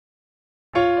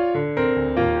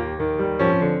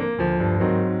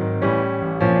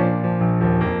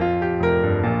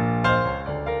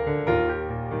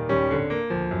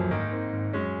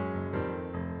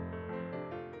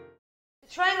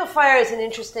fire is an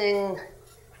interesting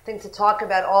thing to talk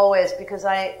about always, because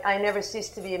I never cease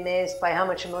to be amazed by how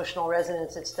much emotional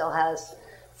resonance it still has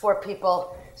for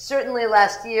people. Certainly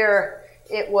last year,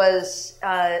 it was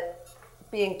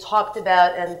being talked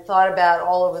about and thought about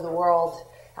all over the world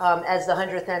as the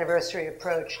 100th anniversary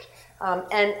approached.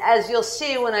 And as you'll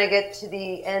see when I get to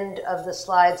the end of the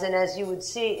slides, and as you would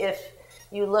see if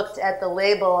you looked at the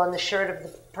label on the shirt of the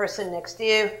person next to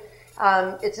you,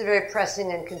 it's a very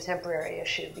pressing and contemporary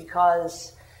issue,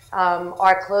 because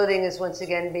our clothing is once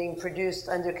again being produced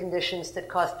under conditions that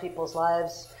cost people's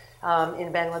lives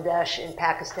in Bangladesh, in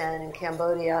Pakistan, in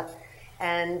Cambodia.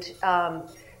 And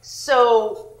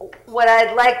so what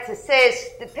I'd like to say is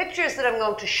the pictures that I'm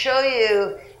going to show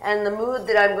you and the mood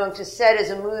that I'm going to set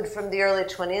is a mood from the early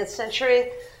 20th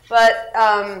century. But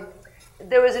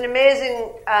there was an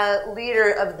amazing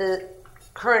leader of the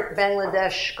current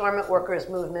Bangladesh garment workers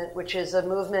movement, which is a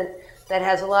movement that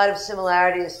has a lot of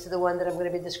similarities to the one that I'm going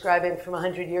to be describing from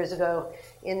 100 years ago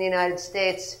in the United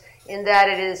States, in that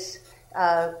it is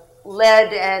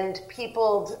led and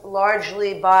peopled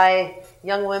largely by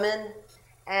young women,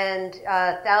 and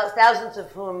thousands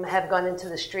of whom have gone into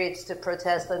the streets to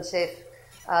protest unsafe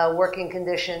working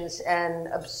conditions and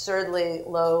absurdly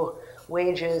low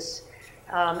wages,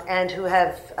 and who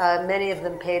have, many of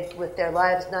them, paid with their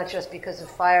lives, not just because of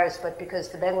fires, but because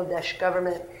the Bangladesh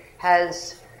government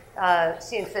has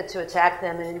seen fit to attack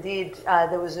them. And indeed,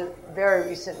 there was a very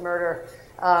recent murder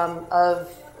of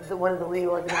one of the lead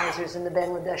organizers in the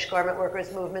Bangladesh garment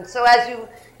workers movement. So as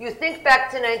you think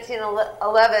back to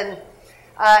 1911,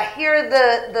 hear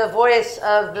the voice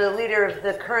of the leader of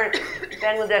the current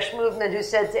Bangladesh movement, who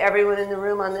said to everyone in the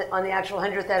room on the actual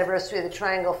 100th anniversary of the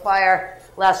Triangle Fire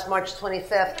last March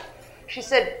 25th, she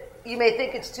said, "You may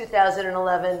think it's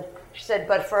 2011. She said,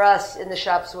 "But for us in the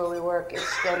shops where we work, it's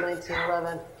still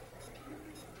 1911.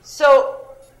 So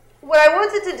what I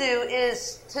wanted to do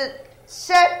is to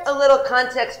set a little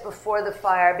context before the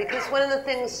fire, because one of the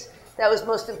things that was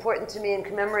most important to me in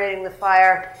commemorating the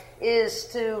fire is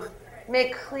to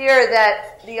make clear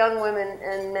that the young women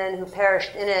and men who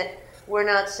perished in it were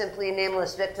not simply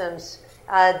nameless victims.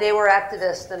 They were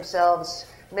activists themselves,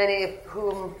 many of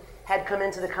whom had come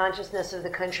into the consciousness of the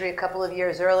country a couple of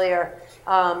years earlier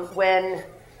when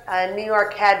New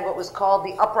York had what was called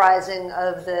the uprising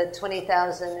of the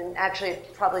 20,000, and actually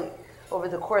probably over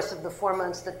the course of the 4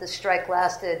 months that the strike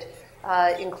lasted,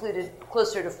 included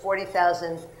closer to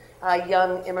 40,000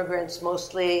 young immigrants,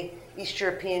 mostly East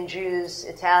European Jews,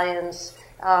 Italians,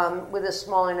 with a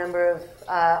smaller number of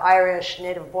Irish,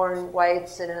 native-born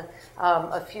whites, and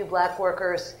a few black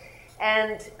workers.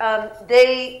 And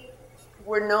they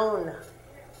were known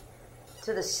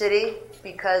to the city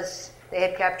because they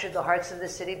had captured the hearts of the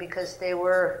city, because they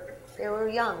were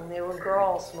young, they were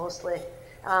girls mostly,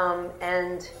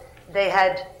 and they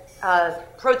had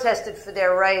protested for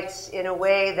their rights in a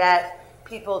way that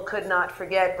people could not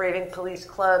forget, braving police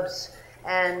clubs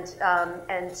and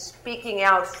speaking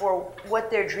out for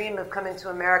what their dream of coming to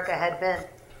America had been.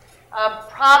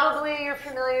 Probably you're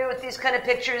familiar with these kind of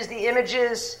pictures, the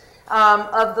images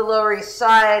of the Lower East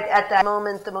Side at that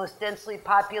moment, the most densely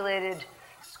populated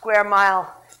square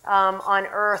mile on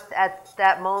Earth at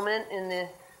that moment in the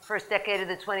first decade of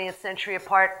the 20th century,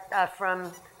 apart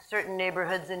from certain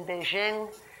neighborhoods in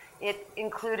Beijing. It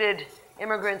included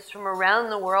immigrants from around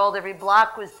the world. Every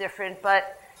block was different,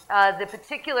 but the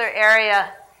particular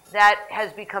area that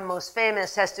has become most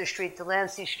famous, Hester Street,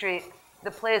 Delancey Street,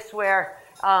 the place where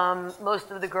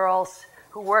most of the girls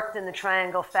who worked in the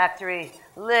Triangle Factory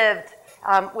lived,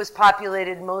 was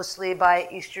populated mostly by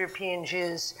East European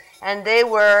Jews. And they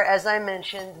were, as I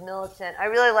mentioned, militant. I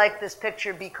really like this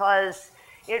picture because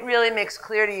it really makes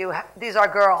clear to you, these are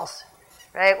girls,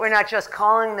 right? We're not just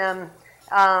calling them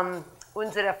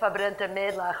unsere verbrannte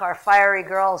Mädchen, our fiery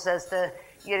girls, as the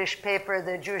Yiddish paper,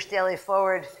 the Jewish Daily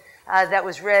Forward, that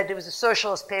was read, it was a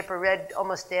socialist paper read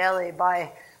almost daily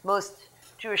by most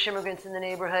Jewish immigrants in the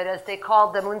neighborhood, as they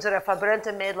called them unsere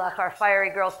verbrannte Mädchen, our fiery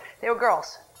girls. They were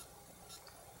girls,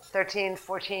 13,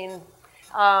 14.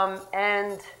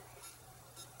 And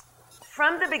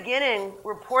from the beginning,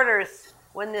 reporters,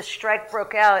 when this strike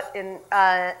broke out in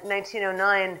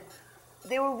 1909,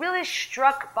 they were really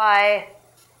struck by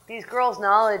these girls'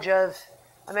 knowledge of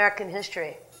American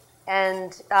history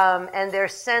and their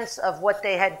sense of what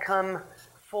they had come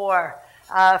for.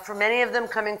 For many of them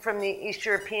coming from the East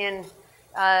European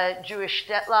Jewish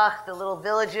Städtlach, the little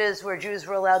villages where Jews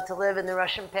were allowed to live in the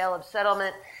Russian Pale of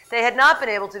Settlement, they had not been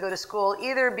able to go to school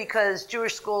either because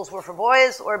Jewish schools were for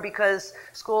boys or because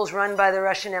schools run by the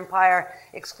Russian Empire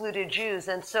excluded Jews.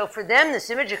 And so for them, this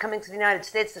image of coming to the United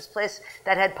States, this place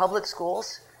that had public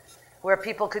schools, where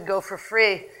people could go for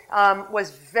free,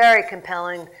 was very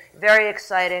compelling, very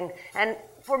exciting. And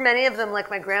for many of them, like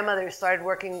my grandmother, who started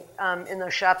working in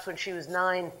those shops when she was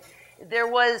 9, there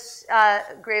was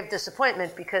grave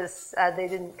disappointment because they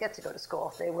didn't get to go to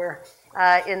school. They were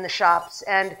in the shops.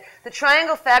 And the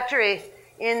Triangle Factory,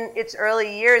 in its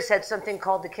early years, had something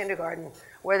called the kindergarten,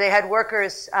 where they had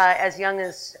workers as young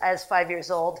as 5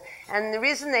 years old. And the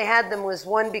reason they had them was,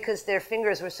 one, because their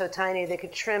fingers were so tiny, they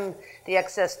could trim the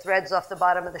excess threads off the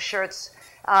bottom of the shirts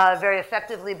very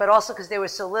effectively, but also because they were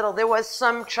so little. There was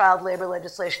some child labor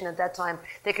legislation at that time.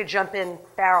 They could jump in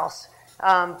barrels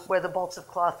where the bolts of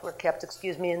cloth were kept,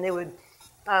 and they would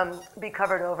be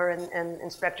covered over, and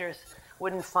inspectors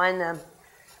wouldn't find them.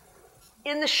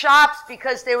 In the shops,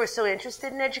 because they were so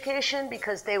interested in education,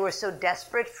 because they were so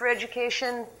desperate for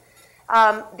education,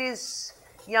 these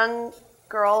young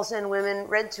girls and women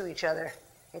read to each other.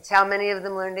 It's how many of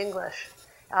them learned English.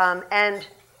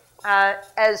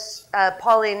 As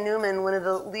Pauline Newman, one of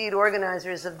the lead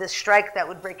organizers of this strike that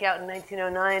would break out in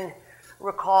 1909,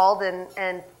 recalled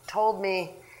and told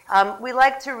me, we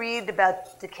like to read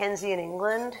about Dickensian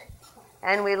England,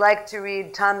 and we like to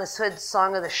read Thomas Hood's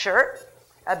Song of the Shirt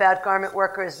about garment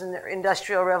workers and the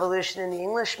Industrial Revolution in the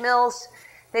English mills.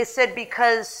 They said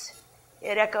because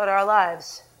it echoed our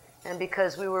lives and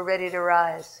because we were ready to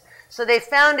rise. So they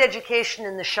found education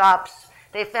in the shops.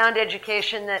 They found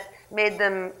education that made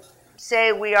them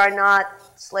say we are not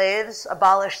slaves,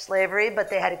 abolish slavery, but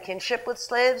they had a kinship with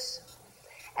slaves.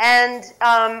 And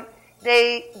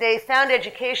they found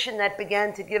education that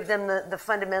began to give them the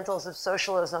fundamentals of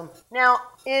socialism. Now,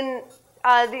 in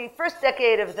the first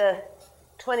decade of the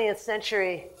 20th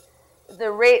century,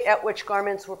 the rate at which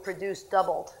garments were produced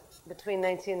doubled between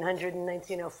 1900 and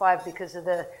 1905 because of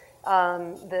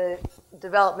the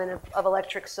development of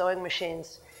electric sewing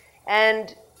machines.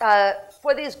 And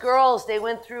for these girls, they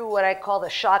went through what I call the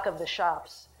shock of the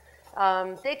shops.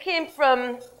 They came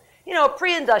from,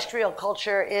 pre-industrial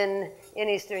culture in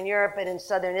Eastern Europe and in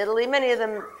Southern Italy. Many of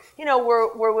them,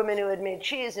 were women who had made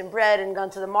cheese and bread and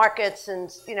gone to the markets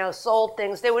and, sold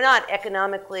things. They were not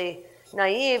economically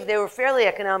naive. They were fairly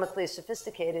economically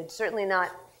sophisticated, certainly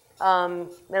not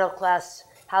middle-class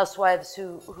housewives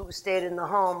who stayed in the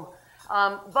home.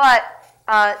 But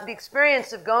the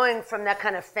experience of going from that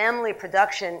kind of family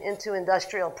production into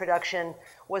industrial production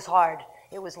was hard.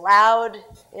 It was loud,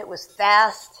 it was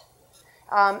fast,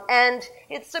 and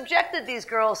it subjected these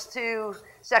girls to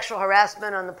sexual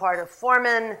harassment on the part of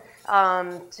foremen,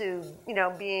 to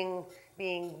being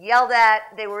yelled at.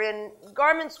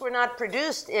 Garments were not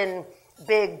produced in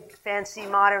big, fancy,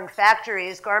 modern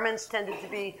factories. Garments tended to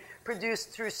be produced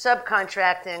through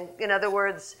subcontracting. In other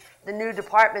words, the new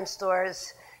department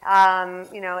stores,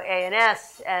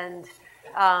 A&S and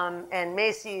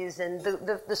Macy's and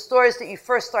the stores that you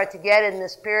first start to get in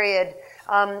this period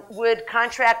would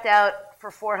contract out for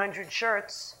 400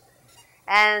 shirts.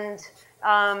 And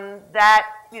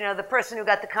the person who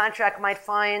got the contract might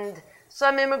find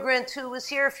some immigrant who was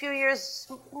here a few years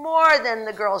more than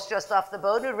the girls just off the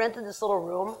boat, who rented this little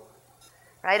room,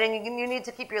 right? And you need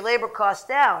to keep your labor costs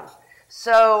down.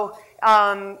 So,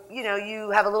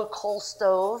 you have a little coal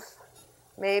stove,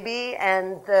 maybe,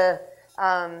 and the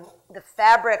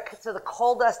fabric, so the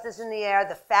coal dust is in the air,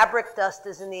 the fabric dust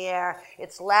is in the air.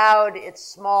 It's loud, it's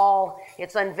small,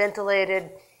 it's unventilated.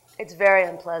 It's very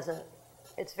unpleasant.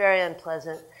 It's very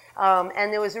unpleasant.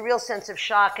 And there was a real sense of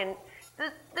shock. And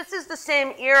this is the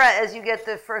same era as you get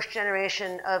the first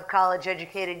generation of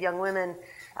college-educated young women.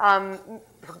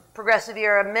 Progressive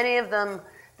era, many of them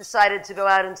decided to go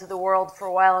out into the world for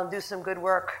a while and do some good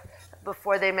work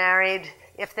before they married.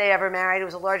 If they ever married, it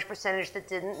was a large percentage that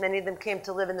didn't. Many of them came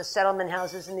to live in the settlement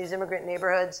houses in these immigrant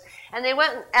neighborhoods. And they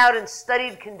went out and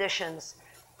studied conditions.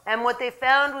 And what they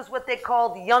found was what they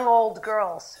called young old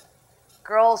girls.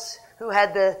 Girls who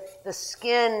had the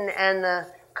skin and the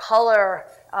color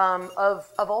of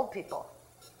old people,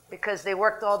 because they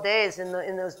worked all days in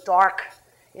those dark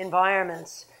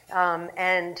environments, and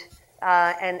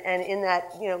in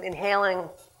that, inhaling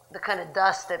the kind of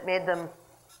dust that made them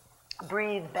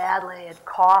breathe badly and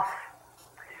cough.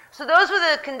 So those were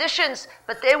the conditions,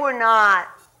 but they were not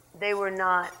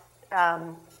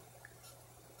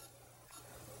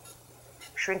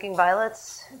shrinking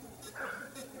violets.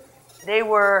 They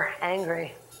were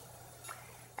angry.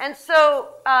 And so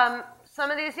some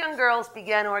of these young girls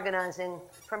began organizing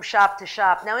from shop to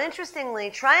shop. Now, interestingly,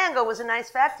 Triangle was a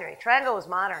nice factory. Triangle was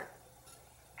modern.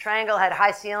 Triangle had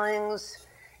high ceilings.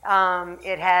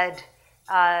 It had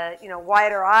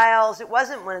wider aisles. It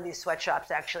wasn't one of these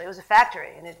sweatshops, actually. It was a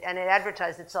factory, and it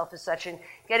advertised itself as such. And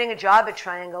getting a job at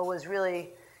Triangle was really,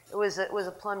 it was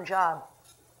a plum job.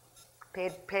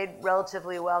 paid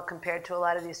relatively well compared to a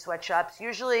lot of these sweatshops.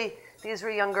 Usually, these were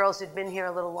young girls who'd been here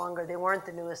a little longer. They weren't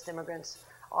the newest immigrants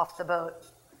off the boat.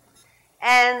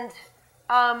 And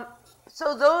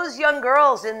so those young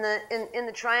girls in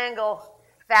the Triangle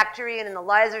Factory and in the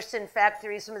Liserson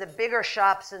Factory, some of the bigger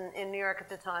shops in New York at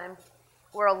the time,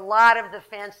 where a lot of the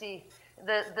fancy,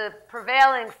 the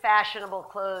prevailing fashionable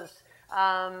clothes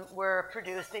were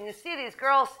produced. And you see these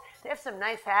girls, they have some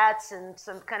nice hats and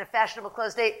some kind of fashionable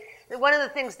clothes. One of the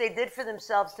things they did for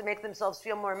themselves to make themselves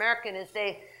feel more American is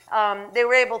they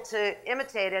were able to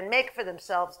imitate and make for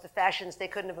themselves the fashions they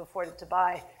couldn't have afforded to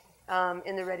buy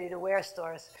in the ready-to-wear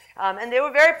stores. And they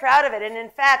were very proud of it. And in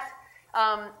fact,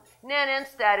 Nan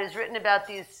Enstad has written about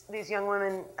these young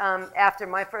women after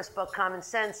my first book, Common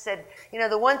Sense, said, you know,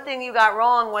 the one thing you got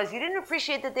wrong was you didn't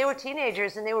appreciate that they were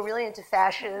teenagers and they were really into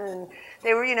fashion and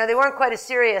they were, you know, they weren't quite as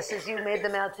serious as you made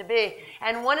them out to be.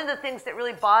 And one of the things that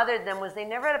really bothered them was they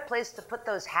never had a place to put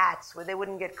those hats where they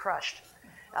wouldn't get crushed.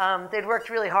 They'd worked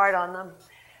really hard on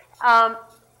them.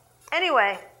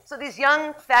 Anyway, so these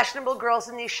young, fashionable girls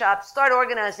in these shops start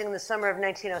organizing in the summer of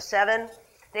 1907.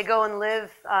 They go and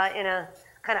live in a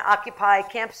kind of occupy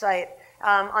campsite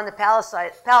on the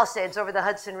Palisades over the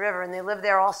Hudson River, and they live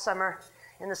there all summer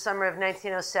in the summer of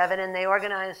 1907, and they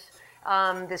organize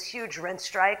this huge rent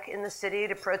strike in the city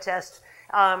to protest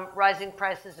rising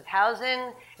prices of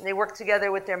housing, and they work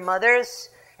together with their mothers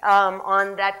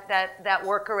on that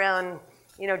work around,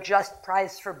 you know, just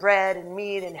price for bread and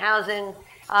meat and housing,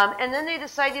 and then they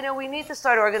decide, you know, we need to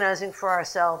start organizing for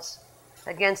ourselves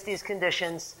against these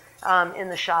conditions in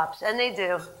the shops, and they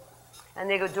do. And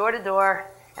they go door to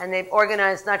door, and they've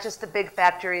organized not just the big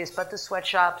factories, but the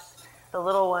sweatshops, the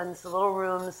little ones, the little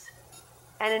rooms.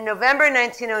 And in November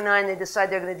 1909, they decide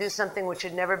they're going to do something which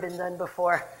had never been done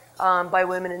before by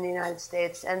women in the United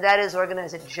States, and that is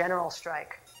organize a general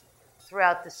strike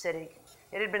throughout the city.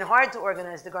 It had been hard to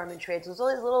organize the garment trades. There was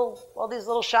all these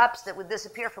little shops that would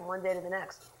disappear from one day to the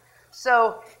next.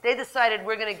 So they decided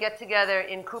we're going to get together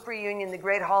in Cooper Union, the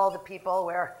great hall of the people,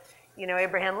 where, you know,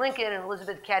 Abraham Lincoln and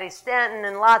Elizabeth Cady Stanton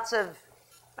and lots of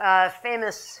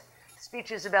famous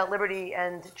speeches about liberty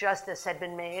and justice had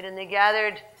been made. And they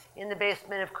gathered in the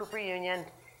basement of Cooper Union.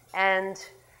 And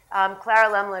Clara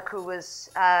Lemlich, who was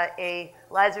a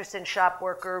Liserson shop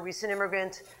worker, recent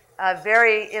immigrant,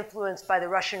 very influenced by the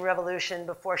Russian Revolution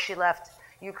before she left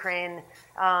Ukraine,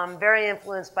 very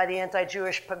influenced by the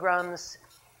anti-Jewish pogroms,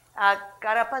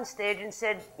 got up on stage and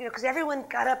said, you know, because everyone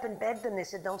got up and begged them, they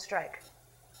said, don't strike.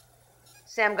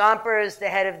 Sam Gompers, the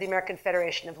head of the American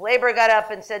Federation of Labor, got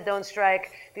up and said, don't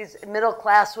strike. These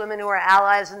middle-class women who are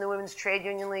allies in the Women's Trade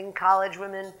Union League and college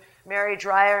women, Mary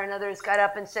Dreyer and others, got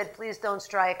up and said, please don't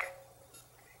strike.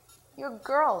 You're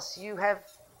girls. You have,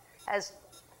 as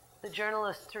the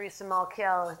journalist Teresa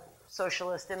Malkiel,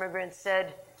 socialist immigrant,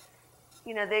 said,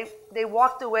 you know, they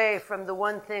walked away from the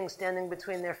one thing standing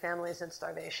between their families and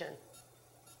starvation.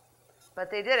 But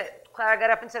they did it. Clara got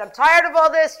up and said, I'm tired of all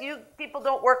this. You people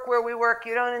don't work where we work.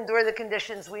 You don't endure the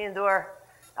conditions we endure.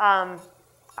 I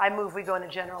move, we go in a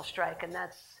general strike. And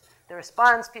that's the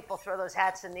response. People throw those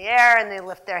hats in the air and they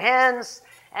lift their hands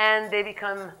and they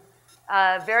become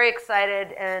very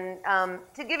excited. And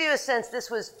to give you a sense, this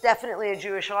was definitely a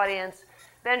Jewish audience.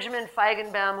 Benjamin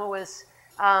Feigenbaum, who was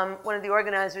one of the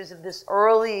organizers of this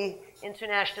early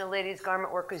International Ladies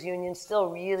Garment Workers Union, still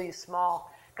really small,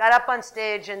 got up on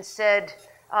stage and said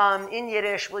in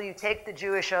Yiddish, will you take the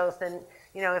Jewish oath? And,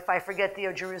 you know, if I forget thee,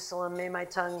 O Jerusalem, may my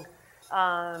tongue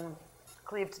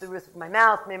cleave to the roof of my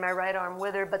mouth, may my right arm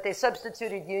wither. But they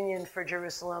substituted union for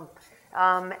Jerusalem.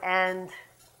 And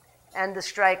the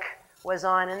strike was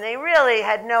on. And they really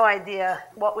had no idea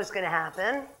what was going to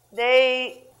happen.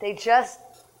 They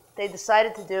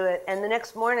decided to do it. And the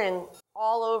next morning,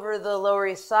 all over the Lower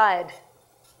East Side,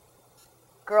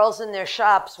 girls in their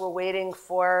shops were waiting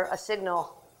for a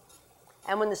signal.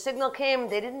 And when the signal came,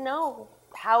 they didn't know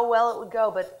how well it would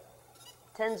go, but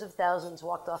tens of thousands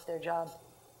walked off their job.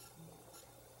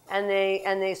 And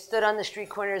they stood on the street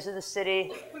corners of the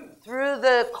city through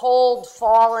the cold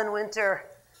fall and winter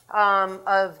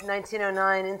of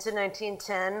 1909 into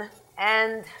 1910.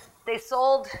 And they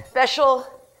sold special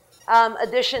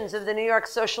editions of the New York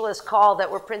Socialist Call that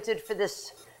were printed for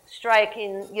this strike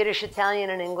in Yiddish, Italian,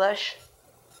 and English.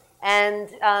 And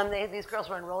these girls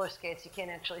were on roller skates. You can't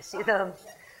actually see them.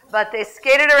 But they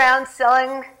skated around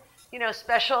selling, you know,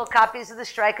 special copies of the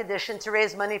strike edition to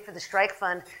raise money for the strike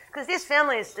fund. Because these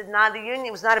families did not, the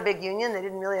union was not a big union. They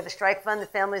didn't really have a strike fund. The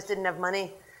families didn't have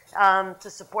money to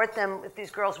support them if these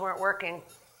girls weren't working.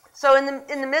 So in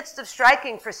the midst of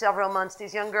striking for several months,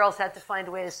 these young girls had to find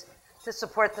ways to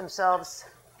support themselves.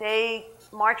 They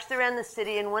marched around the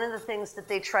city, and one of the things that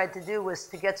they tried to do was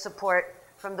to get support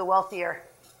from the wealthier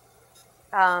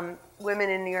women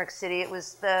in New York City. It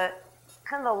was the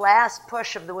kind of the last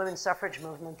push of the women's suffrage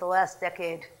movement, the last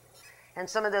decade. And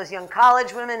some of those young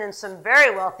college women and some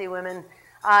very wealthy women,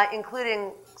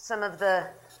 including some of the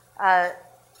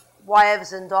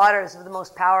wives and daughters of the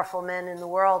most powerful men in the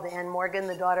world. Anne Morgan,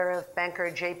 the daughter of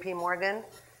banker J.P. Morgan,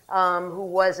 who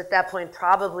was at that point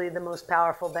probably the most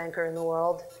powerful banker in the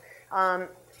world.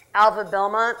 Alva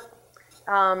Belmont,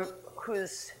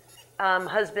 whose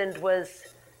husband was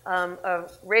a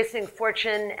racing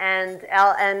fortune,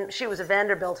 and she was a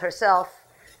Vanderbilt herself,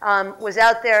 was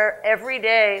out there every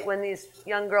day when these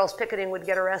young girls picketing would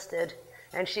get arrested.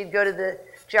 And she'd go to the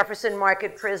Jefferson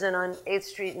Market prison on 8th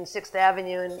Street and 6th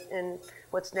Avenue in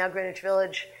what's now Greenwich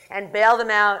Village and bail them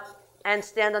out and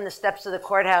stand on the steps of the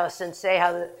courthouse and say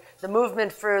how the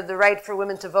movement for the right for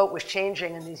women to vote was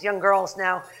changing, and these young girls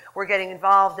now were getting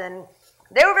involved. And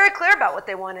they were very clear about what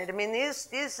they wanted. I mean, these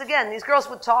girls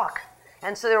would talk.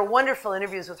 And so there were wonderful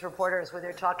interviews with reporters where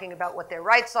they're talking about what their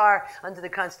rights are under the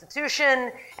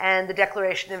Constitution and the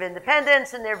Declaration of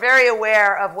Independence, and they're very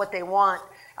aware of what they want,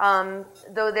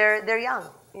 though they're young.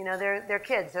 You know, they're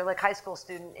kids. They're like high school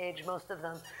student age, most of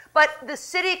them. But the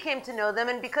city came to know them,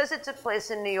 and because it took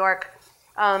place in New York,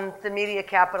 the media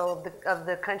capital of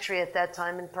the country at that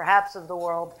time, and perhaps of the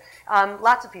world,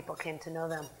 lots of people came to know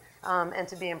them and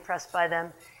to be impressed by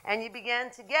them. And you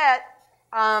began to get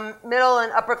middle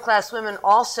and upper class women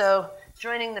also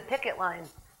joining the picket line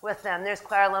with them. There's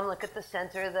Clara Lumley at the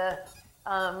center,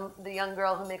 the young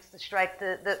girl who makes the strike,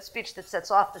 the speech that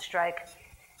sets off the strike.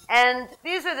 And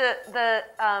these are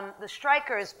the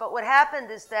strikers, but what happened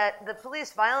is that the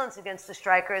police violence against the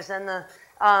strikers and the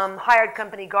hired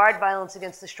company guard violence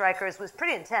against the strikers was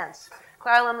pretty intense.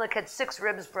 Clara Lumley had 6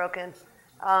 ribs broken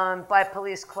by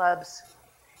police clubs.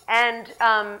 And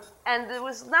there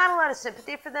was not a lot of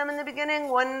sympathy for them in the beginning.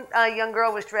 One young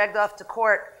girl was dragged off to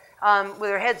court with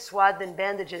her head swathed in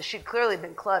bandages. She'd clearly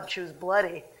been clubbed. She was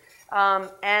bloody.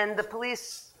 And the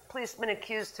policeman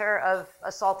accused her of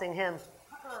assaulting him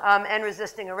and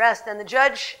resisting arrest. And the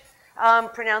judge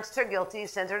pronounced her guilty,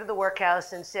 sent her to the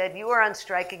workhouse, and said, "You are on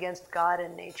strike against God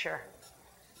and nature.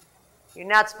 You're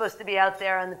not supposed to be out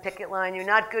there on the picket line. You're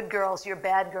not good girls. You're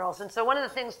bad girls." And so one of the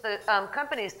things the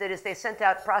companies did is they sent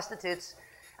out prostitutes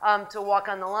to walk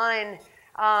on the line.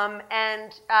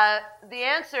 And the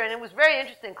answer, and it was very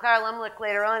interesting, Clara Lumley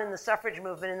later on in the suffrage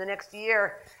movement in the next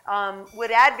year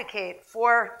would advocate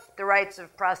for the rights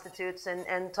of prostitutes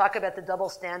and talk about the double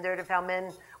standard of how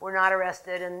men were not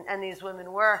arrested and these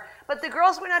women were. But the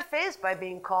girls were not fazed by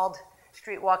being called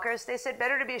streetwalkers. They said,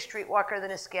 better to be a streetwalker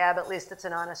than a scab. At least it's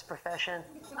an honest profession.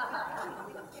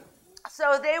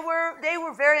 So they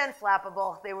were very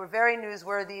unflappable. They were very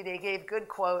newsworthy. They gave good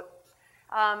quote.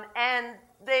 And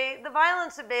the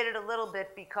violence abated a little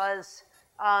bit because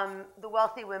the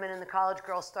wealthy women and the college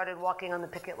girls started walking on the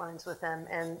picket lines with them,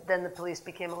 and then the police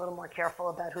became a little more careful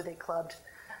about who they clubbed.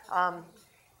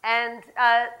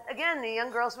 Again, the young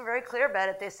girls were very clear about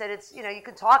it. They said, it's, you know, you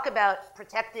can talk about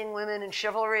protecting women and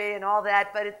chivalry and all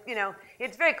that, but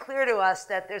it's very clear to us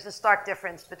that there's a stark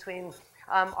difference between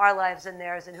our lives and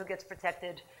theirs, and who gets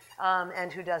protected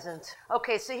and who doesn't.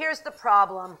 Okay, so here's the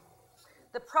problem.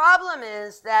 The problem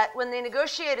is that when they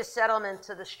negotiate a settlement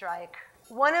to the strike,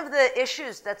 one of the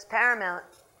issues that's paramount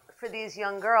for these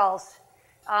young girls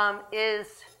is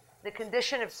the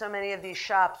condition of so many of these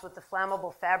shops with the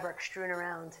flammable fabric strewn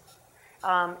around.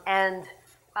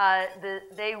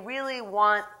 They really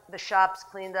want the shops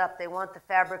cleaned up. They want the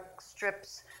fabric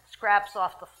scraps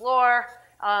off the floor.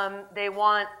 They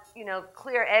want,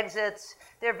 clear exits.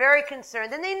 They're very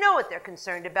concerned, and they know what they're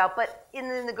concerned about, but in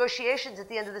the negotiations at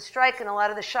the end of the strike in a lot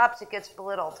of the shops, it gets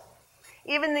belittled.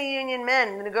 Even the union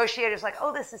men, the negotiators, like,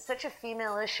 oh, this is such a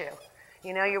female issue.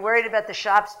 You're worried about the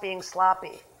shops being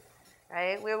sloppy,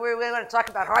 right? We want to talk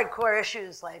about hardcore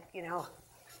issues like,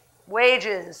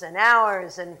 wages and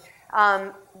hours. And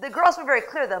the girls were very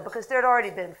clear, though, because there had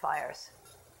already been fires.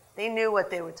 They knew what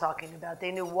they were talking about.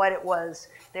 They knew what it was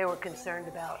they were concerned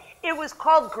about. It was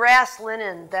called grass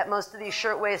linen that most of these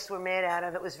shirtwaists were made out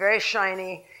of. It was very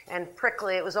shiny and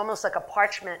prickly. It was almost like a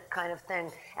parchment kind of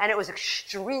thing. And it was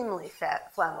extremely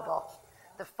flammable.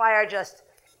 The fire just,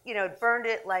 burned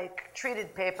it like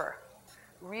treated paper.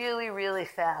 Really, really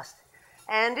fast.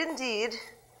 And indeed,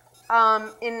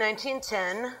 in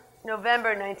 1910,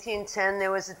 November 1910,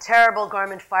 there was a terrible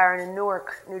garment fire in a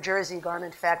Newark, New Jersey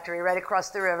garment factory right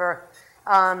across the river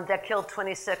that killed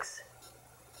 26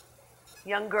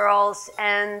 young girls.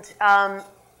 And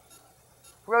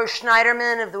Rose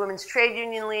Schneiderman of the Women's Trade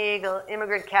Union League, an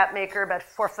immigrant cap maker, about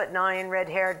 4'9",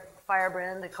 red-haired,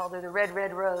 firebrand, they called her the Red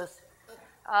Red Rose,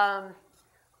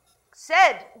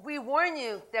 said, "We warn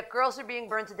you that girls are being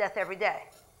burned to death every day."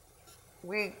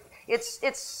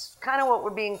 It's kind of what we're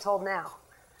being told now.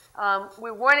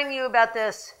 We're warning you about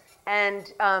this,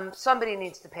 and somebody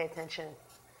needs to pay attention.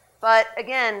 But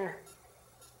again,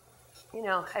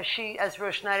 as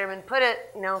Rose Schneiderman put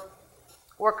it,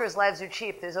 workers' lives are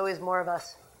cheap. There's always more of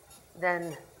us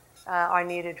than are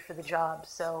needed for the job.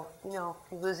 So, you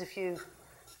lose a few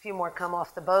more come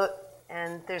off the boat,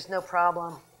 and there's no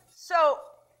problem. So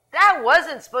that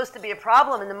wasn't supposed to be a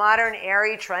problem in the modern,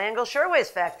 airy Triangle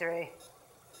Shirtwaist Factory.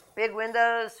 Big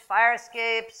windows, fire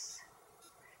escapes.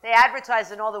 They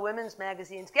advertised in all the women's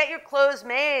magazines. Get your clothes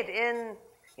made in,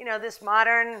 this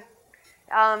modern,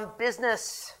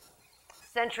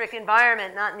 business-centric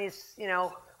environment, not in these,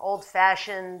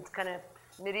 old-fashioned kind of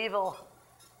medieval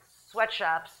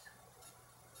sweatshops.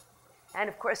 And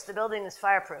of course, the building is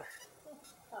fireproof.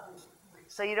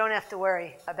 So you don't have to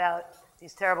worry about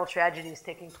these terrible tragedies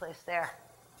taking place there.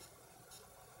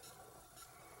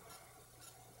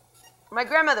 My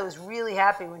grandmother was really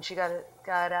happy when she got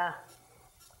a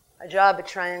job at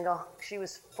Triangle. She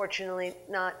was fortunately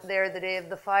not there the day of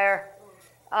the fire.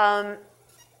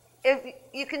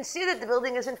 You can see that the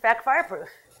building is in fact fireproof,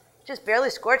 just barely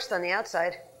scorched on the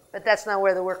outside, but that's not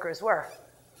where the workers were.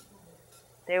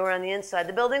 They were on the inside.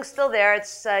 The building's still there.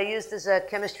 It's used as a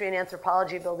chemistry and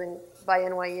anthropology building by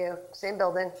NYU, same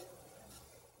building.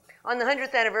 On the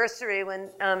 100th anniversary, when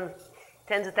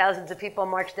tens of thousands of people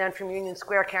marched down from Union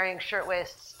Square carrying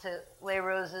shirtwaists to lay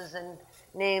roses and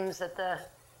names at the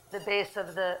base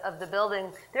of the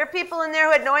building, there are people in there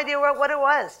who had no idea what it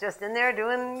was, just in there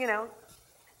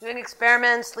doing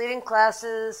experiments, leading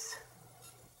classes.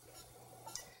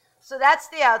 So that's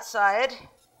the outside.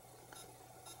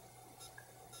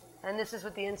 And this is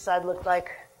what the inside looked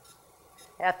like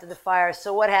after the fire.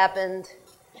 So what happened?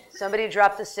 Somebody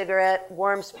dropped a cigarette,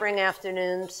 warm spring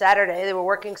afternoon, Saturday. They were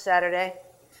working Saturday,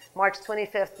 March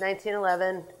 25th,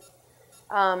 1911.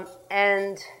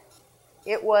 And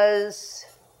it was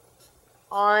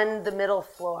on the middle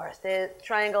floor. The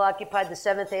Triangle occupied the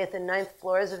 7th, 8th, and 9th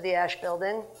floors of the Ash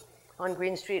Building on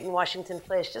Green Street in Washington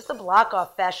Place, just a block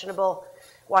off fashionable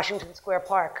Washington Square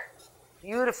Park.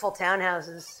 Beautiful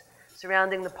townhouses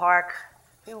surrounding the park.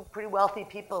 Pretty wealthy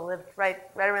people lived right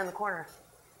around the corner.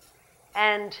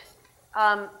 And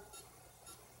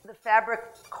the fabric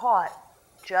caught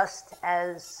just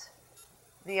as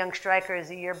the young strikers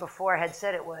a year before had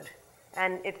said it would.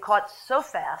 And it caught so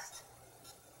fast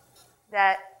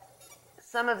that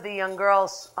some of the young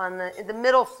girls on the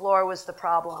middle floor was the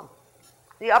problem.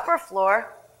 The upper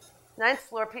floor, 9th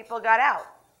floor people got out.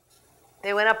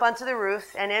 They went up onto the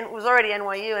roof, and it was already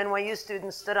NYU. NYU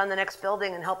students stood on the next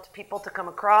building and helped people to come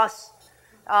across.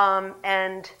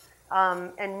 And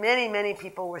many, many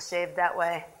people were saved that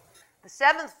way. The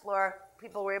 7th floor,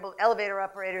 people were able, elevator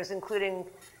operators, including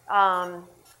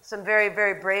some very,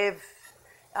 very brave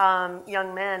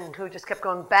young men who just kept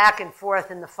going back and forth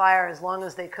in the fire as long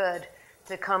as they could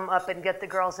to come up and get the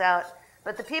girls out.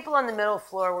 But the people on the middle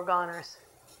floor were goners.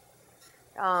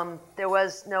 There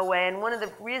was no way. And one of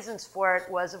the reasons for it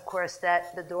was, of course,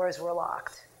 that the doors were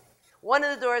locked. One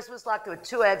of the doors was locked. There were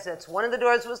 2 exits. One of the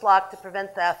doors was locked to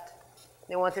prevent theft.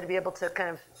 They wanted to be able to kind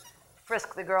of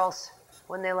frisk the girls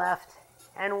when they left.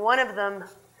 And one of them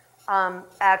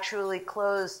actually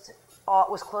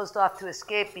was closed off to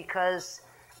escape because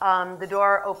the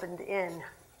door opened in.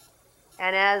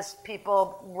 And as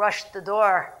people rushed the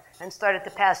door and started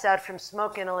to pass out from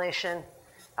smoke inhalation,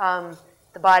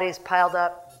 the bodies piled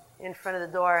up in front of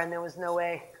the door, and there was no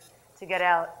way to get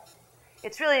out.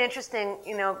 It's really interesting,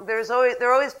 there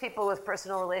are always people with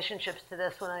personal relationships to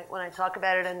this when I talk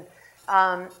about it. And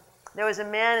there was a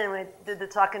man, and we did the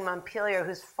talk in Montpelier,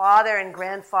 whose father and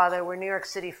grandfather were New York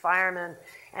City firemen,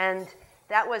 and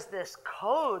that was this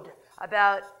code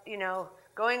about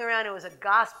going around. It was a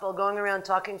gospel, going around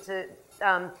talking to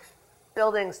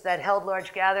buildings that held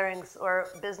large gatherings or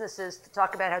businesses to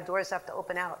talk about how doors have to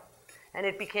open out. And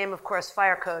it became, of course,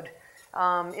 fire code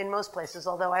in most places,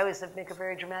 although I always make a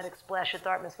very dramatic splash at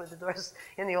Dartmouth with the doors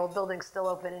in the old building still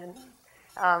open in.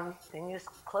 Then you just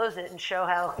close it and show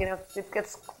how, it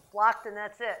gets blocked and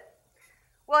that's it.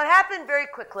 Well, it happened very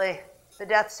quickly. The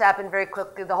deaths happened very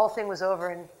quickly. The whole thing was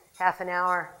over in half an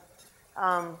hour.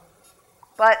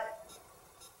 But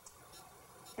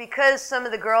because some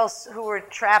of the girls who were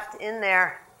trapped in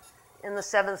there in the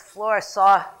 7th floor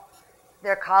saw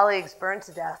their colleagues burned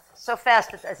to death so fast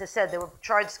that, as I said, there were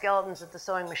charred skeletons at the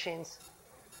sewing machines.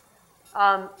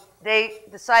 They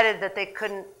decided that they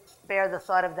couldn't bear the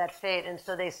thought of that fate, and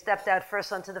so they stepped out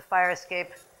first onto the fire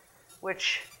escape,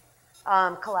 which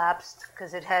collapsed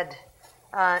because it had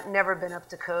never been up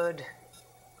to code.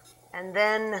 And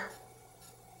then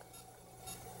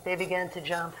they began to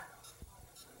jump.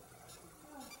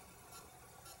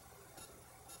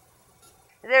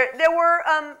 There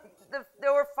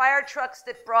were fire trucks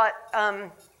that brought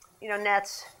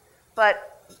nets,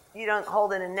 but you don't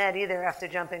hold in a net either after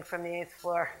jumping from the 8th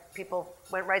floor. People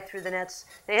went right through the nets.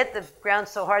 They hit the ground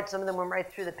so hard, some of them went right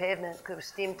through the pavement because there were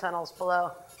steam tunnels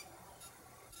below.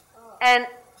 And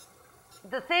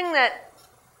the thing that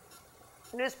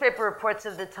newspaper reports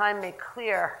of the time make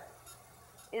clear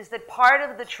is that part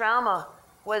of the trauma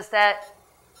was that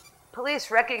police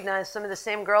recognized some of the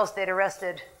same girls they'd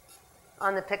arrested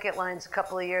on the picket lines a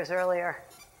couple of years earlier.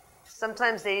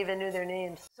 Sometimes they even knew their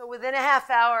names. So within a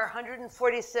half hour,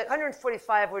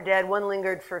 145 were dead. One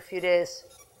lingered for a few days.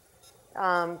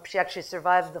 She actually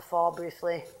survived the fall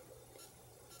briefly.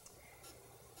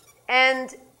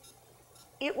 And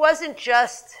it wasn't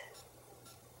just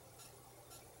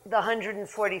the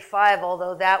 145,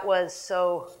 although that was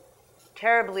so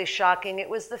terribly shocking. It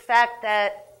was the fact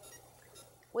that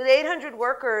with 800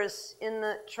 workers in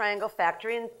the Triangle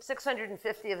Factory, and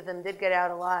 650 of them did get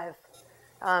out alive.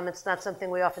 It's not something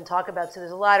we often talk about, so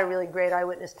there's a lot of really great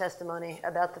eyewitness testimony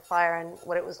about the fire and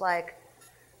what it was like.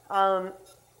 The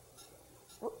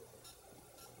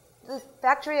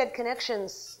factory had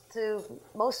connections to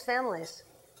most families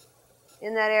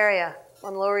in that area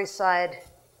on Lower East Side.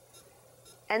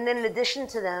 And then in addition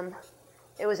to them,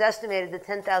 it was estimated that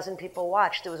 10,000 people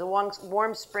watched. It was a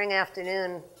warm spring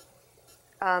afternoon,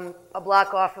 a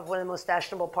block off of one of the most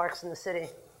fashionable parks in the city.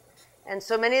 And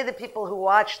so many of the people who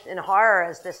watched in horror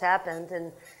as this happened,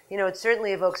 and it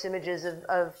certainly evokes images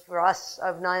for us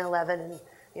of 9/11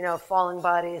 and falling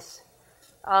bodies,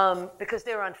 because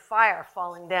they were on fire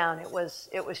falling down. It was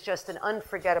just an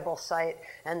unforgettable sight,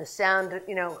 and the sound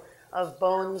of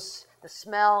bones, the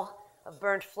smell of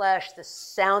burnt flesh, the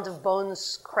sound of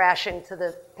bones crashing to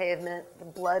the pavement, the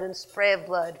blood and spray of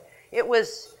blood. It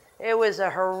was a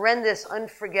horrendous,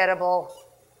 unforgettable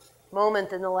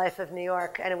moment in the life of New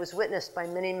York, and it was witnessed by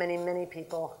many, many, many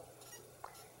people,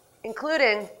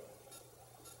 including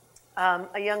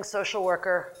a young social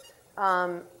worker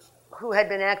who had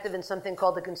been active in something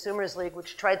called the Consumers League,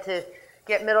 which tried to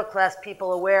get middle-class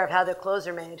people aware of how their clothes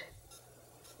are made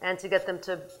and to get them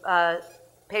to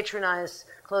patronize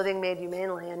clothing made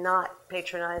humanely and not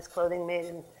patronize clothing made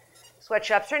in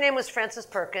sweatshops. Her name was Frances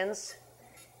Perkins,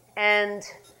 and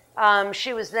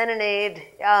she was then an aide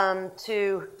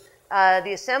to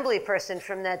the assembly person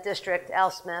from that district,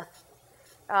 Al Smith,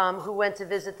 who went to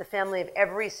visit the family of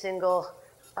every single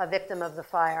victim of the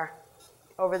fire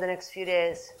over the next few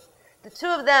days. The two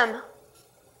of them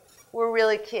were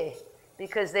really key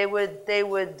because they would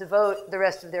devote the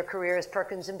rest of their careers,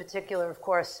 Perkins in particular, of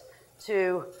course,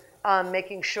 to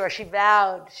making sure, she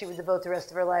vowed she would devote the rest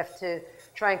of her life to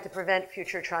trying to prevent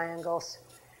future triangles.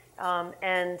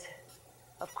 And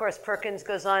of course, Perkins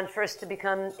goes on first to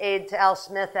become aide to Al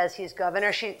Smith as he's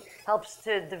governor. She helps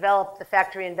to develop the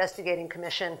Factory Investigating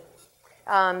Commission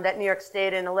that New York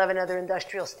State and 11 other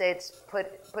industrial states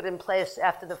put in place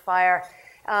after the fire.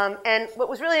 And what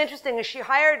was really interesting is she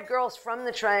hired girls from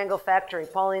the Triangle Factory,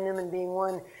 Pauline Newman being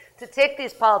one, to take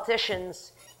these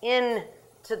politicians in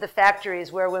to the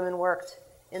factories where women worked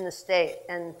in the state.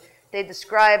 And they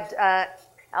described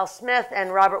Al Smith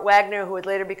and Robert Wagner, who would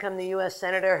later become the U.S.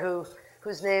 Senator,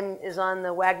 whose name is on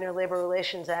the Wagner Labor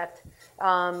Relations Act,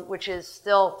 which is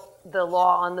still the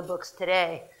law on the books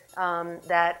today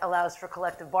that allows for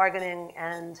collective bargaining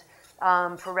and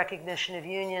for recognition of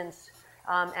unions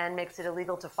and makes it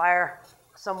illegal to fire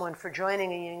someone for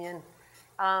joining a union.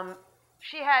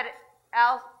 She had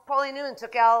Pauline Newman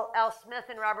took Al Smith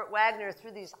and Robert Wagner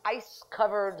through these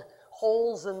ice-covered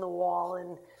holes in the wall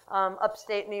in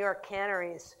upstate New York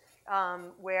canneries,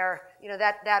 where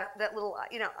that little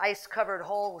ice-covered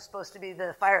hole was supposed to be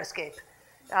the fire escape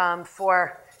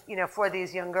for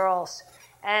these young girls.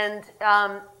 And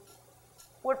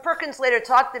what Perkins later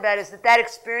talked about is that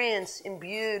experience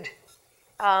imbued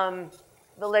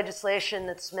the legislation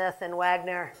that Smith and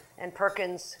Wagner and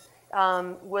Perkins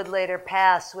would later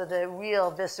pass with a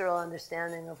real visceral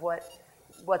understanding of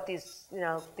what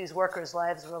these workers'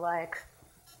 lives were like.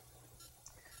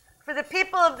 For the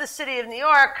people of the city of New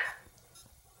York,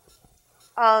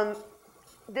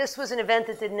 this was an event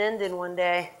that didn't end in one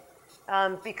day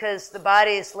because the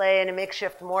bodies lay in a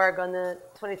makeshift morgue on the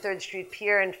 23rd Street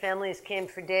Pier, and families came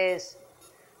for days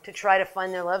to try to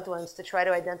find their loved ones, to try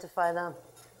to identify them.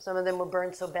 Some of them were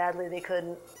burned so badly they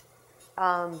couldn't.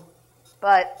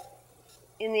 But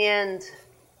in the end,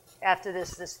 after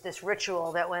this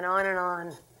ritual that went on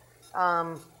and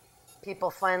on, people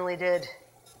finally did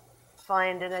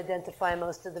find and identify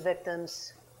most of the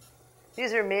victims.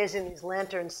 These are amazing, these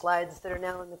lantern slides that are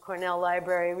now in the Cornell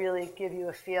Library really give you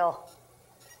a feel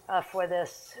for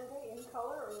this. Were they in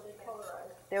color or were they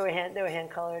colorized? They were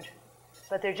hand colored,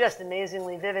 but they're just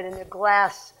amazingly vivid, and they're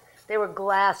glass. They were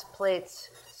glass plates,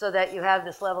 so that you have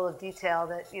this level of detail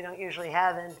that you don't usually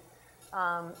have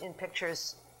in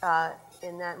pictures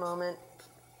in that moment.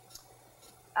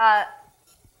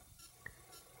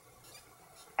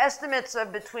 Estimates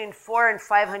of between 400,000 and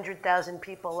 500,000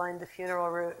 people lined the funeral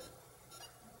route.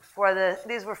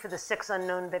 These were for the 6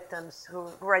 unknown victims who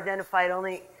were identified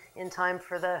only in time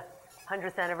for the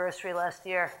 100th anniversary last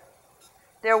year.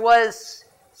 There was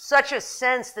such a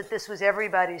sense that this was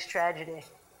everybody's tragedy.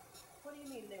 What do you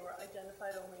mean they were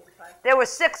identified only in time? There were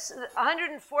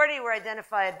 140 were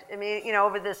identified. I mean, you know,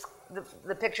 over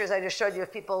the pictures I just showed you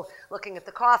of people looking at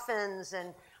the coffins,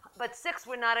 but 6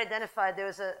 were not identified. There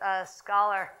was a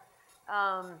scholar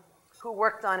who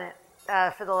worked on it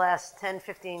for the last 10,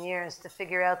 15 years to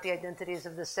figure out the identities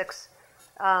of the 6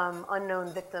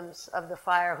 unknown victims of the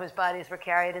fire whose bodies were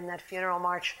carried in that funeral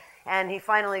march. And he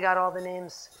finally got all the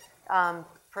names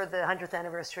for the 100th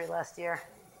anniversary last year.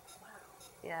 Wow.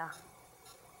 Yeah.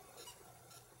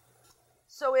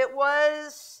 So it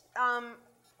was,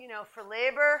 you know, for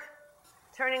labor,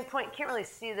 turning point. You can't really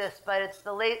see this, but it's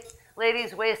the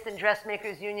Ladies' Waist and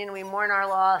Dressmakers Union. We mourn our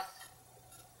loss.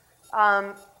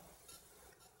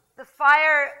 The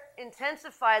fire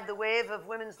intensified the wave of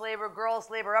women's labor, girls'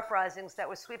 labor uprisings that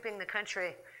was sweeping the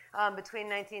country between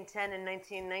 1910 and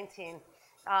 1919.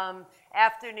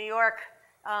 After New York,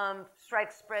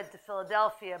 strikes spread to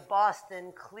Philadelphia,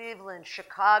 Boston, Cleveland,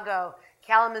 Chicago,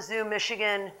 Kalamazoo,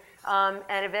 Michigan,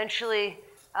 and eventually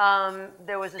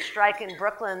there was a strike in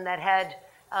Brooklyn that had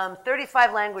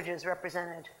 35 languages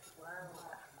represented.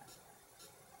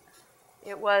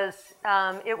 It was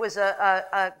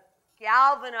a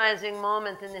galvanizing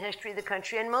moment in the history of the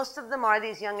country, and most of them are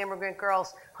these young immigrant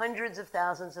girls, hundreds of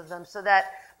thousands of them, so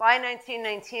that by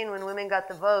 1919, when women got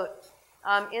the vote,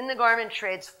 in the garment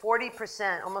trades,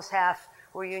 40%, almost half,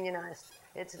 were unionized.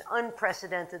 It's an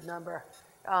unprecedented number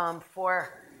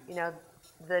for, you know,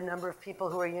 the number of people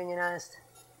who are unionized.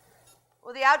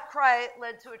 Well, the outcry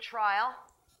led to a trial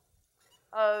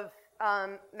of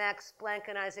Max Blank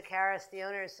and Isaac Harris, the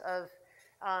owners of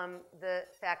the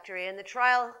factory. And the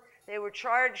trial, they were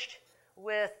charged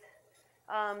with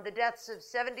the deaths of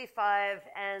 75,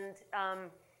 and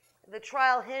the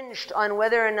trial hinged on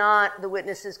whether or not the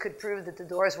witnesses could prove that the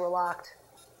doors were locked.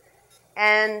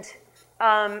 And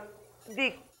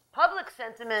the public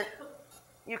sentiment,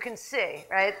 you can see,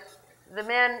 right? The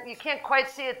man, you can't quite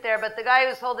see it there, but the guy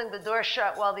who's holding the door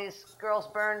shut while these girls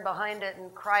burn behind it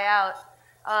and cry out,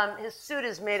 his suit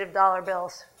is made of dollar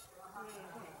bills.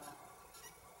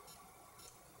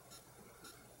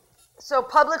 So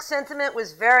public sentiment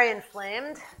was very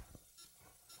inflamed.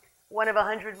 One of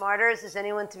 100 martyrs. Is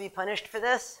anyone to be punished for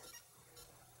this?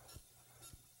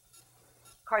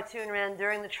 Cartoon ran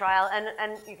during the trial,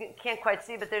 and you can't quite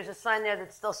see, but there's a sign there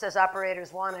that still says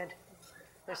operators wanted.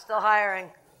 They're still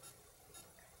hiring.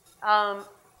 Who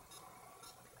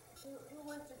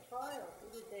went to trial?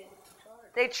 Who did they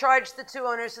charge? They charged the 2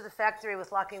 owners of the factory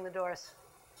with locking the doors.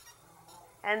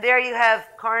 And there you have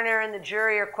coroner and the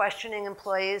jury are questioning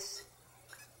employees,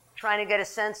 trying to get a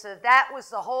sense of, that was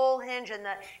the whole hinge, and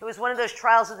that it was one of those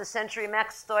trials of the century.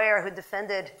 Max Stoyer, who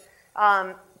defended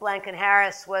Blank and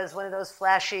Harris, was one of those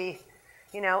flashy,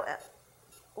 you know,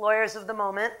 lawyers of the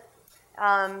moment.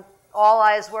 All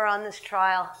eyes were on this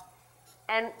trial.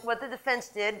 And what the defense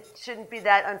did shouldn't be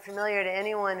that unfamiliar to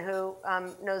anyone who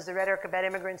knows the rhetoric about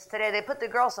immigrants today. They put the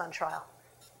girls on trial.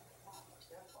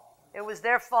 It was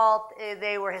their fault.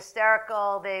 They were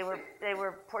hysterical. They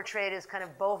were portrayed as kind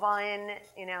of bovine,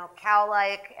 you know,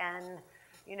 cow-like, and,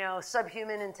 you know,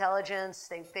 subhuman intelligence.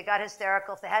 They got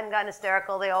hysterical. If they hadn't gotten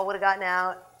hysterical, they all would have gotten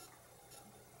out.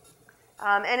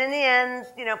 And in the end,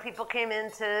 you know, people came in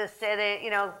to say they, you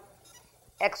know,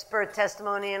 expert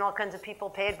testimony and all kinds of people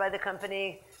paid by the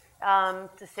company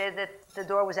to say that the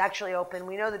door was actually open.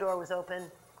 We know the door was open,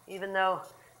 even though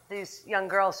these young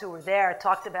girls who were there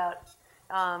talked about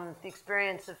the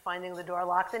experience of finding the door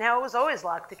locked and how it was always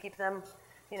locked to keep them,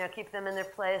 you know, keep them in their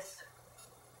place.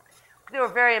 There were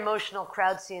very emotional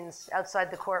crowd scenes outside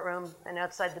the courtroom and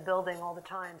outside the building all the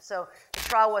time. So the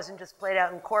trial wasn't just played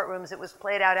out in courtrooms, it was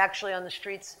played out actually on the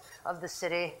streets of the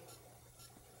city.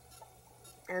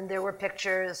 And there were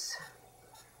pictures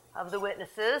of the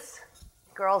witnesses,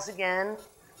 girls again,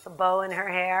 the bow in her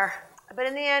hair. But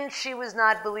in the end, she was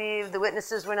not believed, the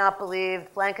witnesses were not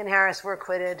believed, Blank and Harris were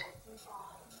acquitted.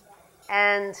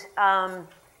 And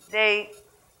they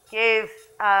gave,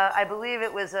 I believe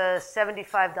it was a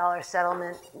 $75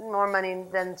 settlement, more money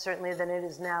certainly than it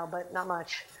is now, but not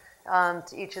much,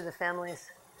 to each of the families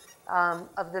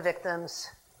of the victims.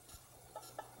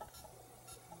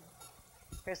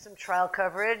 Here's some trial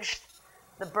coverage.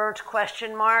 The burnt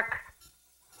question mark.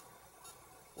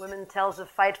 Women tells of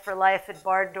fight for life at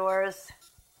barred doors.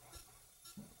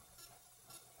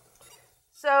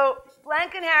 So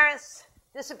Blankenharris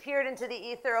disappeared into the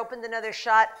ether, opened another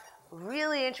shot.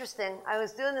 Really interesting. I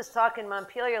was doing this talk in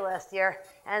Montpelier last year,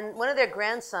 and one of their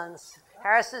grandsons,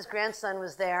 Harris's grandson,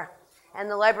 was there. And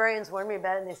the librarians warned me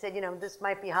about it, and they said, this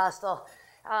might be hostile.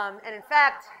 And in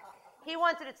fact, he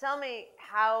wanted to tell me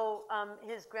how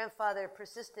his grandfather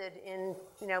persisted in,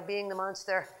 being the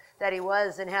monster that he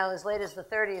was, and how as late as the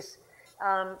 30s,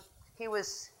 he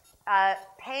was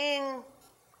paying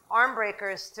arm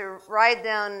breakers to ride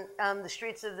down the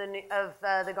streets of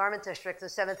the garment district, the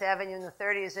 7th Avenue in the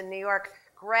 30s in New York,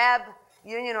 grab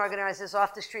union organizers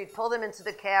off the street, pull them into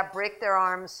the cab, break their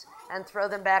arms, and throw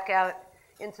them back out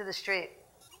into the street.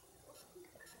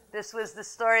 This was the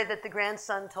story that the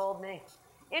grandson told me.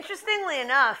 Interestingly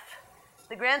enough,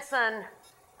 the grandson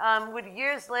would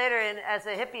years later, as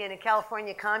a hippie in a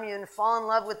California commune, fall in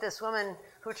love with this woman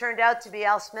who turned out to be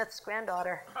Al Smith's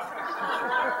granddaughter.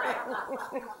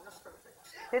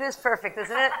 It is perfect,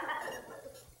 isn't it?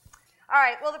 All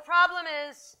right, well, the problem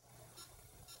is,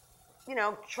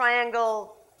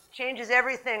 Triangle changes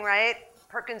everything, right?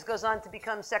 Perkins goes on to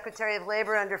become Secretary of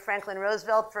Labor under Franklin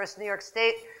Roosevelt, first New York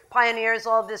State, pioneers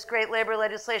all of this great labor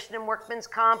legislation and workman's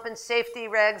comp and safety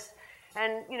regs.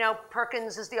 And,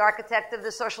 Perkins is the architect of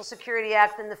the Social Security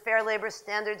Act and the Fair Labor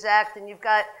Standards Act. And you've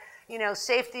got,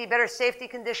 better safety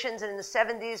conditions. And in the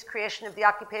 70s, creation of the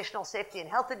Occupational Safety and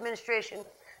Health Administration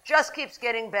just keeps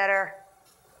getting better.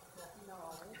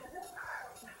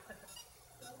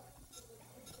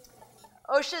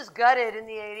 OSHA's gutted in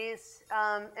the 80s.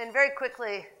 And very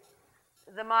quickly,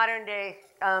 the modern day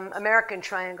American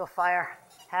Triangle fire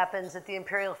happens at the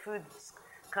Imperial Foods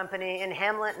Company in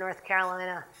Hamlet, North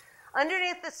Carolina.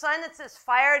 Underneath the sign that says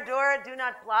fire door, do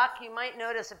not block, you might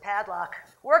notice a padlock.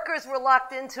 Workers were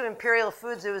locked into Imperial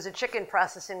Foods. It was a chicken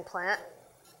processing plant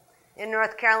in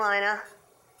North Carolina.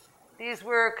 These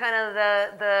were kind of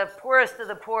the poorest of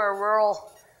the poor,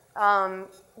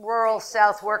 rural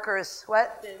South workers.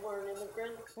 What? They weren't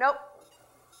immigrants? Nope.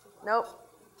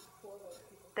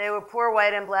 They were poor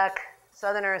white and black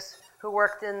Southerners who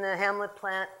worked in the Hamlet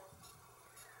plant.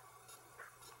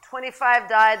 25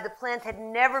 died. The plant had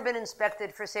never been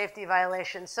inspected for safety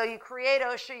violations. So you create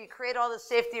OSHA, you create all the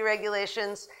safety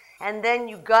regulations, and then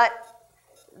you gut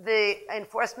the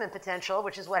enforcement potential,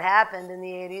 which is what happened in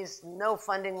the 80s. No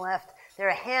funding left. There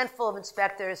are a handful of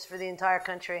inspectors for the entire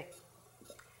country.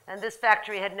 And this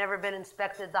factory had never been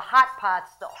inspected. The hot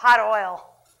pots, the hot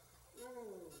oil,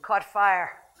 caught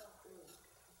fire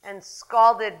and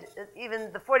scalded.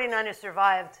 Even the 49ers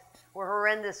survived, were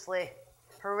horrendously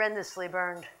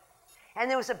burned. And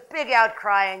there was a big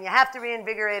outcry, and you have to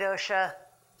reinvigorate OSHA.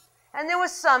 And there was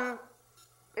some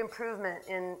improvement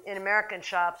in American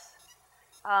shops,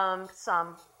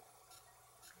 some.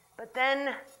 But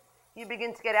then you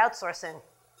begin to get outsourcing,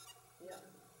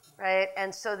 right?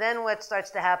 And so then what starts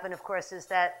to happen, of course, is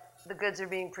that the goods are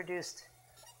being produced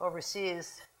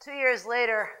overseas. 2 years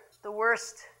later, the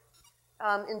worst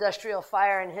industrial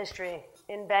fire in history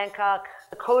in Bangkok,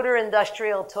 the Coder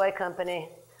Industrial Toy Company.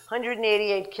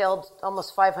 188 killed,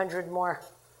 almost 500 more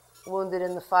wounded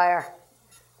in the fire.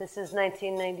 This is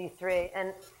 1993.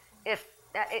 And if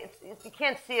you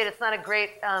can't see it, it's not a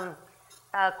great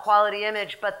quality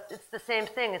image, but it's the same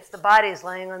thing. It's the bodies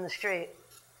laying on the street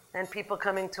and people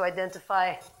coming to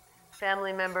identify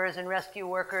family members and rescue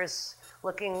workers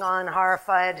looking on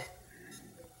horrified.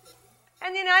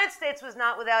 And the United States was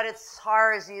not without its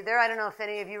horrors either. I don't know if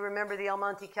any of you remember the El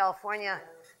Monte, California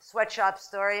sweatshop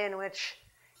story in which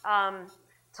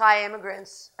Thai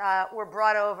immigrants were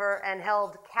brought over and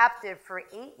held captive for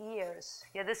 8 years.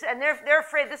 Yeah, and they're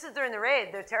afraid. This is during the raid.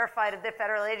 They're terrified of the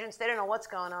federal agents. They don't know what's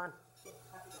going on.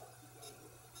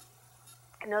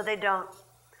 No, they don't.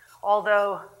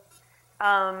 Although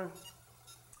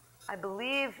I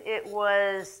believe it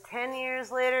was 10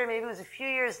 years later, maybe it was a few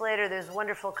years later, there's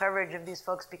wonderful coverage of these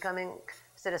folks becoming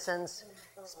citizens,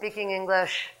 speaking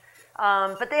English.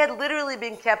 But they had literally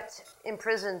been kept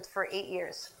imprisoned for 8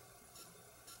 years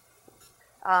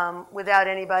without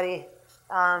anybody,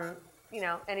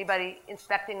 anybody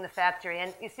inspecting the factory.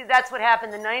 And you see, that's what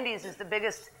happened. The 90s is the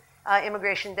biggest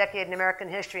immigration decade in American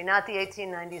history, not the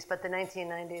 1890s, but the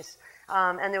 1990s.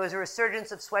 And there was a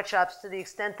resurgence of sweatshops to the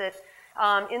extent that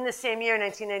In the same year,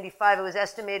 1995, it was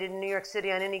estimated in New York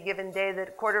City on any given day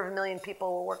that 250,000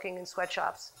 people were working in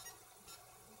sweatshops.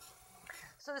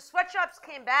 So the sweatshops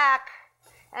came back,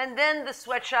 and then the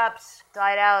sweatshops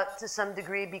died out to some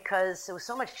degree because it was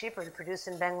so much cheaper to produce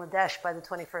in Bangladesh by the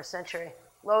 21st century.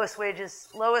 Lowest wages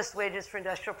for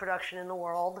industrial production in the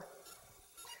world.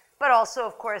 But also,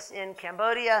 of course, in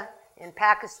Cambodia, in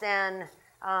Pakistan,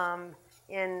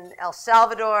 in El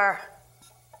Salvador,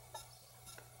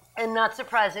 and not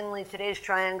surprisingly, today's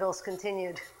triangles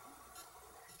continued.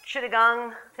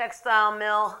 Chittagong textile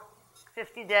mill,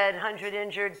 50 dead, 100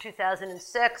 injured,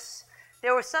 2006.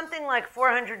 There were something like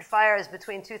 400 fires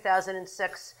between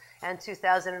 2006 and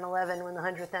 2011 when the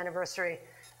 100th anniversary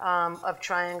of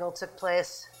Triangle took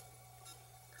place.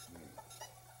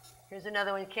 Here's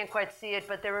another one. You can't quite see it,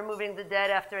 but they're removing the dead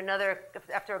after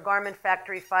a garment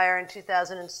factory fire in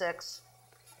 2006.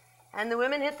 And the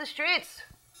women hit the streets.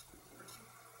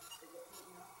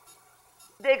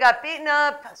 They got beaten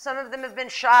up. Some of them have been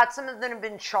shot. Some of them have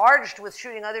been charged with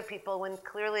shooting other people when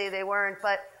clearly they weren't.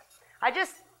 But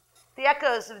the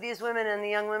echoes of these women and the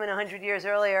young women 100 years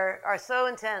earlier are so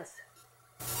intense.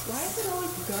 Why is it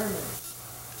always garments?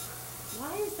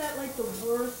 Why is that like the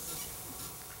worst?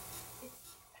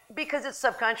 Because it's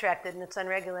subcontracted and it's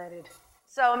unregulated.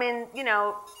 So, I mean,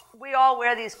 we all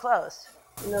wear these clothes.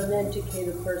 An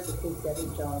educated person thinks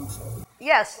Debbie Johnson.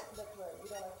 Yes. That's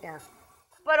right. Yeah.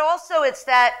 But also it's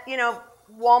that,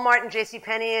 Walmart and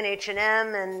JCPenney and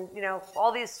H&M and,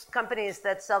 all these companies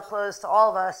that sell clothes to all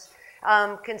of us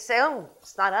can say, oh,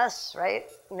 it's not us, right?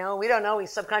 We don't know. We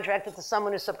subcontracted to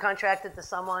someone who subcontracted to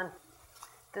someone.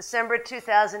 December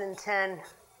 2010.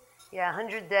 Yeah,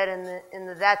 100 dead in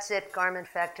the That's It garment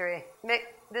factory.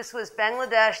 This was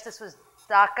Bangladesh. This was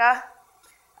Dhaka.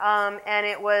 And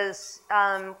it was,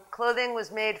 clothing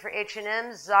was made for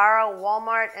H&M, Zara,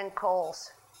 Walmart, and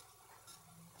Kohl's.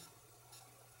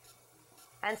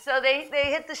 And so they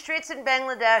hit the streets in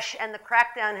Bangladesh, and the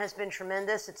crackdown has been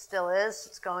tremendous. It still is.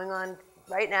 It's going on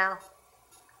right now.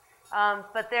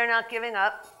 But they're not giving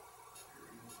up.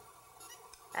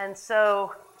 And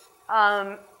so,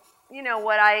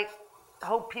 what I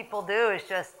hope people do is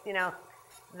just,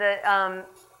 the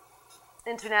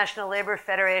International Labor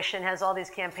Federation has all these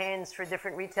campaigns for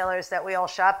different retailers that we all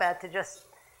shop at to just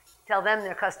tell them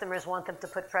their customers want them to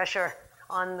put pressure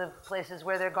on the places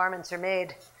where their garments are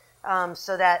made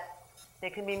so that they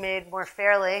can be made more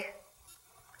fairly.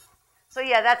 So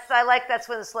yeah, that's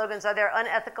what the slogans are. They're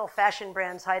unethical fashion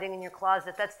brands hiding in your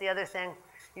closet. That's the other thing.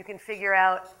 You can figure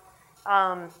out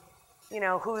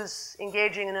who's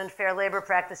engaging in unfair labor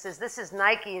practices. This is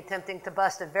Nike attempting to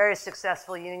bust a very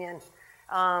successful union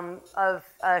of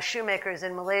shoemakers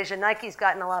in Malaysia. Nike's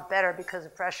gotten a lot better because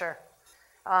of pressure.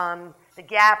 The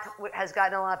Gap has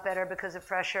gotten a lot better because of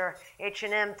pressure.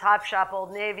 H&M, Topshop,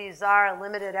 Old Navy, Zara,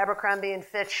 Limited, Abercrombie &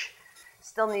 Fitch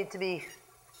still need to be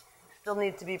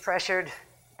pressured.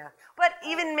 Yeah. But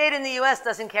even made in the U.S.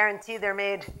 doesn't guarantee they're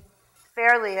made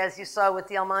fairly, as you saw with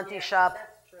the El Monte shop.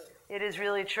 That's true. It is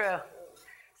really true.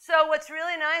 So what's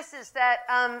really nice is that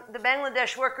the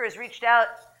Bangladesh workers reached out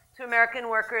to American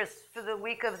workers for the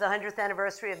week of the 100th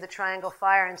anniversary of the Triangle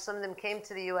Fire, and some of them came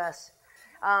to the U.S.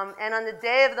 And on the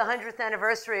day of the 100th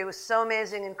anniversary, it was so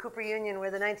amazing in Cooper Union,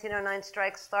 where the 1909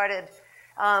 strike started,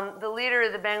 the leader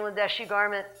of the Bangladeshi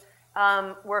garment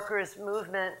workers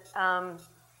movement,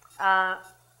 Amina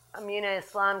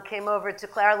Islam, came over to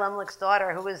Clara Lumlick's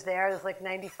daughter, who was there, was like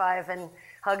 95, and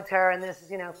hugged her, and this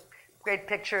is, great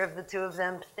picture of the two of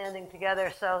them standing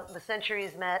together. So the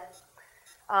centuries met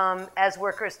as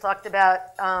workers talked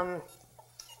about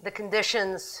the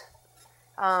conditions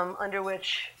under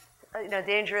which,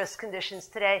 dangerous conditions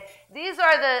today. These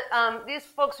are these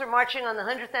folks are marching on the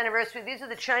 100th anniversary. These are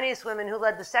the Chinese women who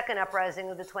led the second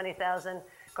uprising of the 20,000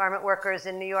 garment workers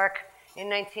in New York in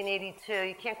 1982.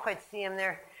 You can't quite see them.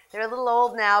 They're a little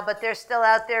old now, but they're still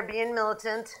out there being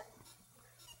militant.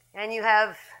 And you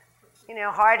have,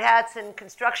 hard hats and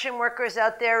construction workers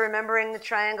out there remembering the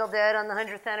Triangle dead on the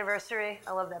 100th anniversary.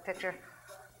 I love that picture.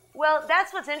 Well,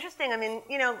 that's what's interesting. I mean,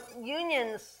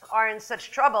 unions are in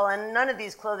such trouble, and none of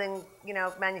these clothing,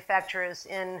 manufacturers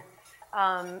in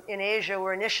Asia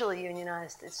were initially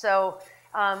unionized. So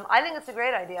I think it's a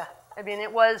great idea. I mean,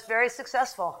 it was very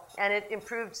successful, and it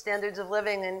improved standards of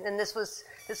living, and this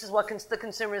is what the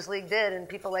Consumers League did, and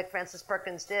people like Frances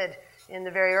Perkins did in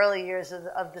the very early years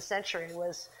of the century,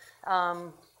 was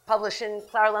Clara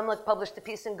Lumlick published a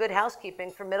piece in Good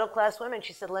Housekeeping for middle-class women.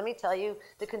 She said, let me tell you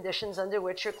the conditions under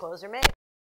which your clothes are made,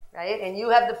 right? And you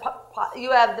have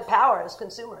the power as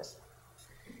consumers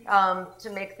to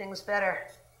make things better.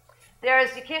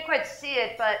 You can't quite see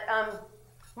it, but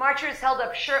marchers held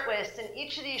up shirtwaists, and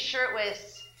each of these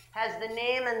shirtwaists has the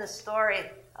name and the story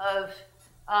of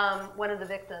one of the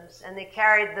victims. And they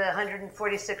carried the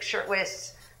 146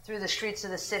 shirtwaists through the streets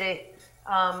of the city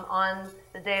on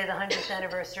the day of the 100th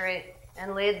anniversary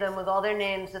and laid them with all their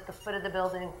names at the foot of the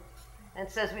building. And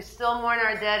it says, "We still mourn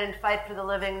our dead and fight for the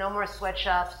living. No more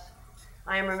sweatshops.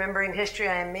 I am remembering history.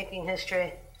 I am making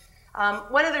history."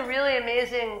 One of the really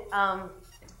amazing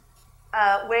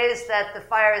ways that the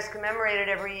fire is commemorated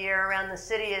every year around the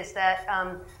city is that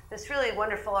this really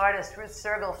wonderful artist, Ruth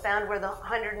Sergel, found where the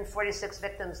 146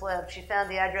 victims lived. She found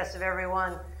the address of every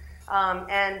one.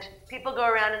 And people go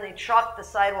around and they chalk the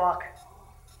sidewalk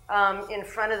in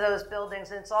front of those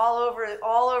buildings, and it's all over,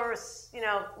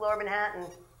 Lower Manhattan.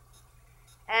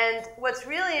 And what's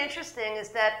really interesting is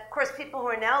that, of course, people who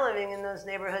are now living in those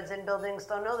neighborhoods and buildings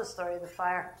don't know the story of the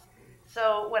fire.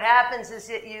 So what happens is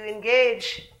that you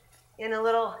engage in a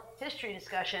little history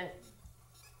discussion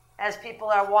as people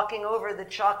are walking over the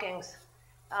chalkings.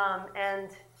 And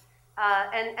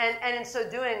in so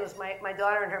doing, it was my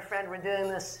daughter and her friend were doing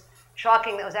this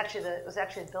chalking that was actually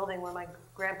the building where my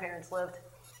grandparents lived.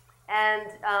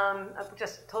 And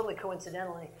just totally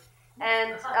coincidentally.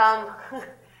 And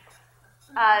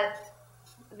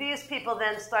these people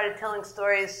then started telling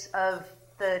stories of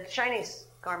the Chinese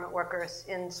garment workers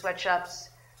in sweatshops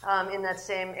in that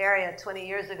same area 20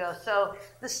 years ago. So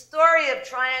the story of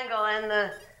Triangle and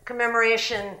the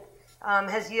commemoration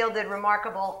has yielded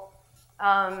remarkable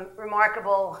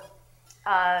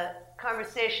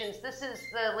conversations. This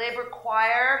is the labor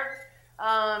choir.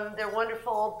 They're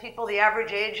wonderful old people. The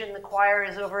average age in the choir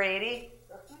is over 80.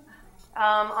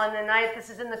 On the night, this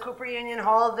is in the Cooper Union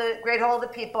Hall, the Great Hall of the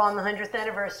People on the 100th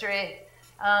anniversary.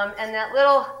 And that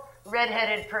little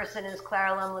redheaded person is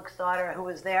Clara Lumlich's daughter, who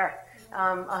was there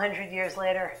 100 years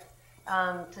later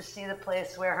to see the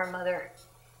place where her mother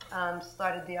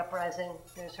started the uprising.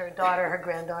 There's her daughter, her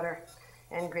granddaughter,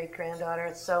 and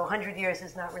great-granddaughter. So 100 years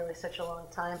is not really such a long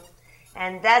time.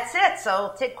 And that's it.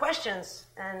 So take questions.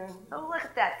 And, oh, look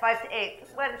at that, 5 to 8.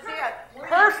 What, see,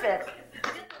 perfect.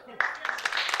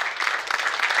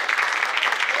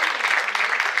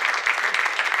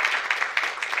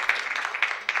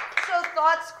 So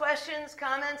thoughts, questions,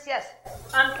 comments? Yes?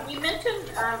 You mentioned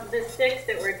the 6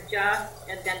 that were just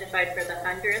identified for the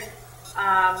 100th.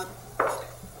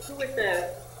 Who was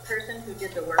the person who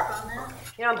did the work on that?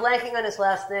 I'm blanking on his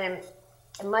last name.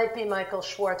 It might be Michael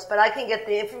Schwartz, but I can get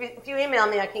if you email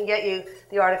me, I can get you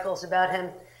the articles about him.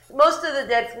 Most of the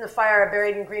dead from the fire are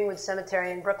buried in Greenwich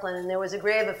Cemetery in Brooklyn, and there was a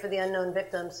grave for the unknown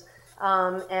victims.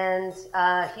 And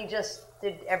he just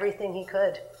did everything he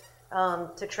could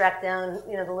to track down,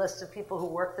 the list of people who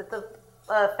worked at the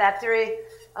factory.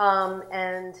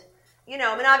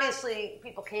 Obviously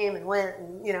people came and went,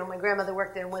 and, my grandmother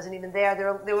worked there and wasn't even there.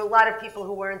 There were a lot of people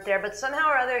who weren't there, but somehow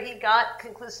or other he got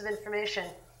conclusive information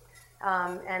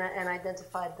and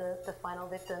identified the final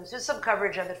victims. There's some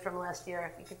coverage of it from last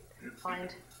year, if you could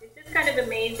find. It's just kind of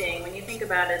amazing when you think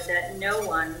about it that no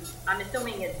one, I'm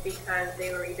assuming it's because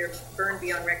they were either burned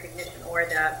beyond recognition or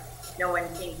that no one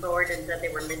came forward and said they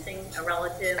were missing a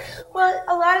relative. Well,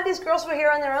 a lot of these girls were here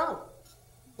on their own.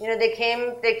 They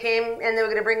came, and they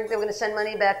were going to send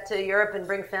money back to Europe and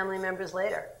bring family members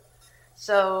later.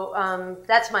 So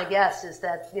that's my guess, is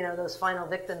that those final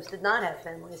victims did not have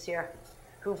families here,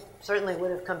 who certainly would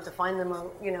have come to find them,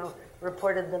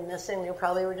 reported them missing. They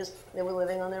were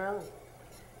living on their own.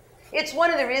 It's one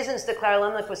of the reasons that Clara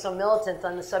Lumlich was so militant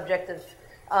on the subject of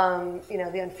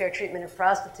the unfair treatment of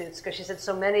prostitutes, because she said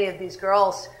so many of these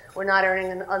girls were not earning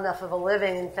enough of a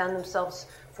living and found themselves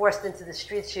forced into the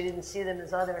streets. She didn't see them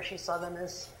as others. She saw them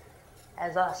as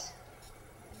us.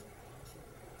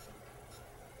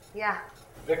 Yeah?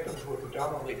 The victims were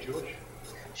predominantly Jewish?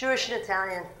 Jewish and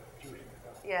Italian.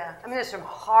 Yeah. I mean, there's some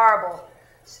horrible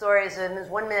stories. And there's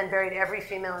one man buried every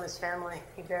female in his family.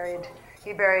 He buried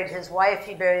his wife,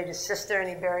 he buried his sister, and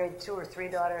he buried 2 or 3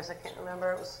 daughters. I can't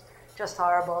remember. It was just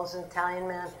horrible. It was an Italian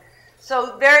man.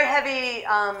 So very heavy.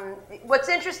 What's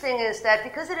interesting is that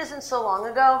because it isn't so long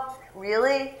ago,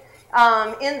 really,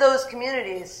 in those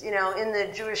communities, in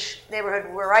the Jewish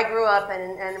neighborhood where I grew up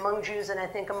and among Jews and I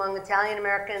think among Italian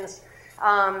Americans,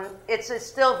 it's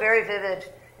still very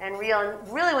vivid and real.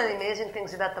 And really one of the amazing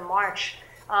things about the march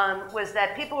was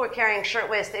that people were carrying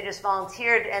shirtwaists. They just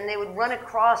volunteered, and they would run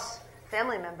across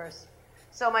family members.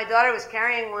 So my daughter was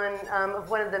carrying one of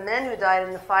one of the men who died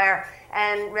in the fire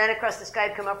and ran across. This guy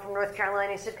had come up from North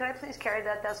Carolina. He said, "Can I please carry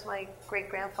that? That's my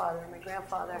great-grandfather, my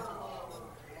grandfather."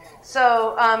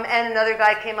 So, and another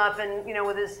guy came up and,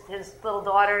 with his little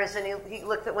daughters, and he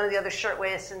looked at one of the other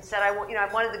shirtwaists and said, I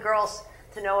wanted the girls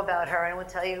to know about her. I won't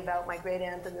tell you about my great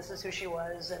aunt, and this is who she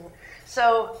was. And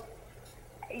so,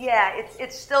 yeah,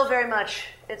 it's still very much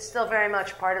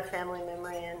part of family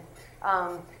memory. And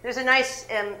there's a nice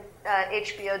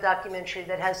HBO documentary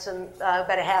that has some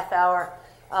about a half hour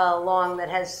long that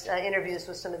has interviews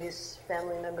with some of these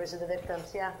family members of the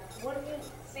victims. Yeah. What do you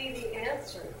see the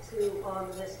answer to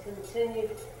this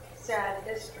continued sad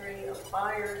history of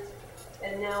fires?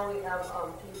 And now we have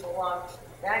people locked,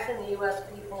 back in the U.S.,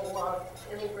 people locked,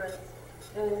 immigrants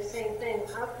doing the same thing.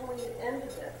 How can we end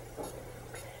this?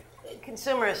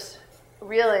 Consumers,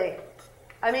 really.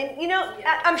 I mean,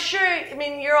 I'm sure,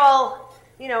 you're all,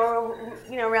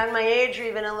 around my age or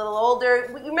even a little older.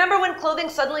 You remember when clothing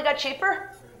suddenly got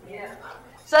cheaper? Yeah.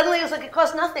 Suddenly it was like it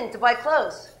cost nothing to buy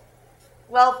clothes.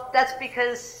 Well, that's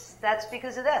because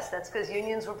of this. That's because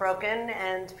unions were broken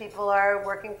and people are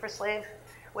working for slave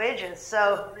wages.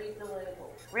 So read the labels.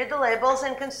 Read the labels,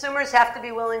 and consumers have to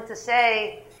be willing to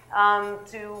say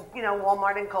to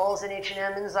Walmart and Kohl's and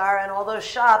H&M and Zara and all those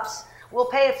shops, we'll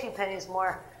pay a few pennies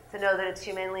more to know that it's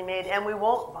humanely made, and we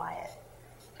won't buy it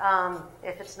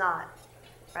if it's not.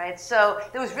 Right? So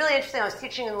it was really interesting. I was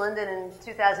teaching in London in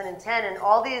 2010, and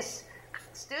all these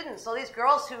students, all these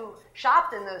girls who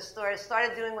shopped in those stores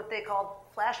started doing what they called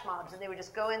flash mobs, and they would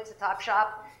just go into Topshop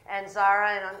and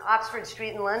Zara and on Oxford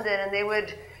Street in London, and they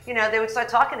would start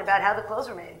talking about how the clothes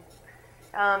were made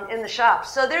in the shop.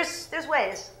 So there's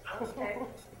ways. Okay.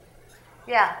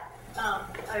 Yeah.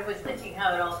 I was thinking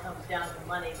how it all comes down to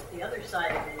money, but the other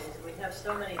side of it is we have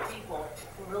so many people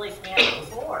who really can't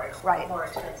afford more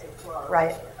expensive clothes.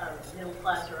 Right. Middle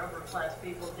class or upper class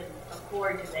people can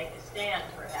afford to make a stand,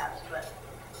 perhaps, but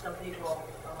some people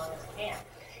among us can't.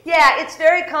 Yeah, it's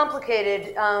very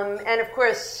complicated, and of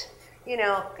course,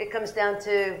 it comes down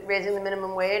to raising the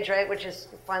minimum wage, right, which is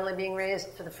finally being raised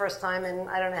for the first time in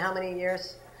I don't know how many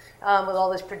years, with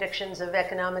all these predictions of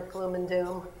economic gloom and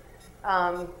doom.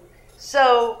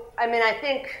 So, I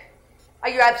think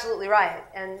you're absolutely right,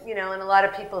 and and a lot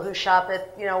of people who shop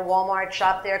at Walmart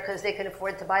shop there because they can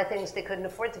afford to buy things they couldn't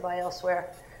afford to buy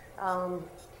elsewhere.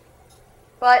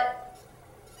 But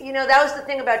that was the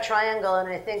thing about Triangle, and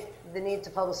I think the need to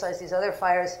publicize these other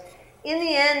fires. In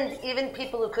the end, even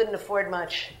people who couldn't afford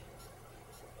much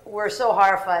were so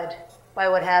horrified by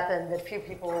what happened that few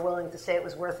people were willing to say it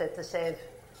was worth it to save,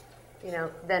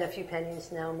 then a few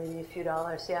pennies, now maybe a few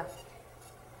dollars, yeah.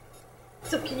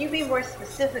 So can you be more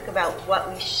specific about what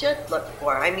we should look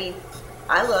for? You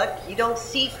don't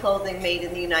see clothing made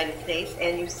in the United States,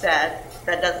 and you said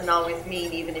that doesn't always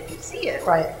mean, even if you see it,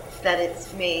 right, that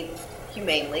it's made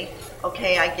humanely.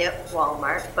 Okay, I get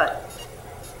Walmart, but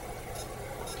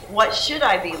what should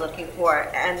I be looking for?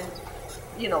 And,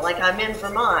 like I'm in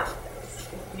Vermont.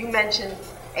 You mentioned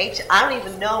I don't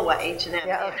even know what H&M is.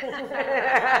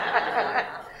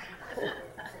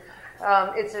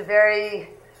 It's a very,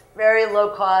 very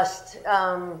low-cost,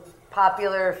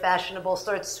 popular, fashionable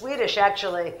store. It's Swedish,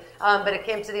 actually, but it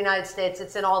came to the United States.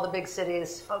 It's in all the big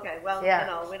cities. Okay, well,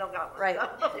 yeah. We don't got one. Right.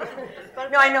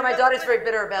 But, no, I know. My daughter's very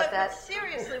bitter about that. But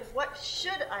seriously, what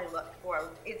should I look for?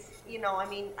 It's,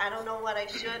 I don't know what I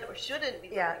should or shouldn't be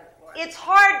looking for. It's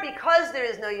hard because there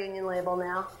is no union label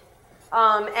now,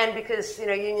 and because,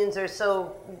 unions are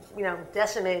so,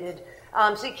 decimated.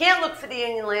 So you can't look for the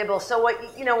union label. So what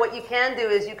you can do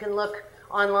is you can look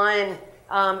online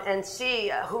and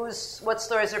see what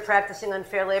stores are practicing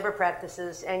unfair labor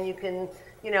practices, and you can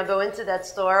go into that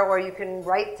store, or you can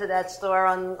write to that store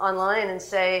online and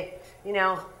say,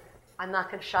 I'm not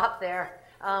going to shop there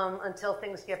until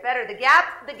things get better. The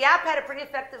Gap had a pretty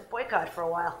effective boycott for a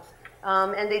while,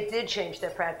 and they did change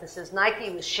their practices. Nike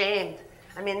was shamed.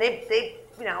 They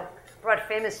brought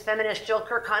famous feminist Jill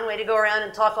Kirk Conway to go around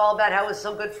and talk all about how it was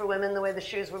so good for women the way the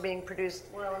shoes were being produced.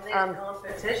 Well, and there's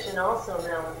competition also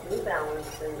now with New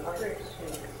Balance and other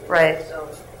shoes. Right. So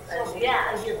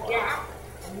yeah, your Gap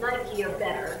and Nike are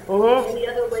better. Mm-hmm. Any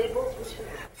other labels we should?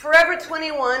 Forever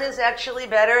 21 is actually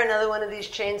better. Another one of these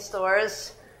chain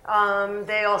stores.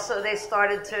 They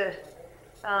started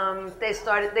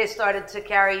to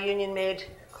carry union-made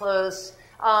clothes.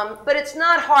 But it's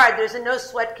not hard. There's a no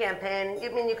sweat campaign. You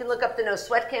can look up the no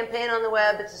sweat campaign on the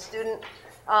web. It's a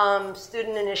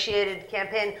student-initiated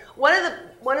campaign. One of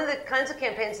the kinds of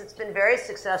campaigns that's been very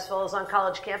successful is on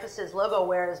college campuses. Logo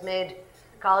wear is made.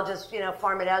 Colleges,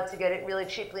 farm it out to get it really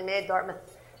cheaply made.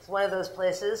 Dartmouth is one of those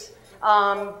places.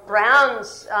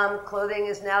 Brown's clothing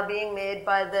is now being made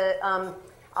by the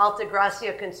Alta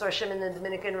Gracia Consortium in the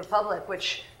Dominican Republic,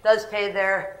 which does pay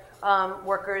their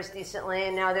workers decently,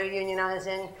 and now they're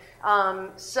unionizing.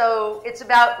 So it's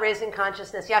about raising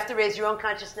consciousness. You have to raise your own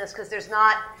consciousness because there's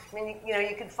not.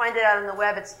 You can find it out on the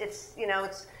web. It's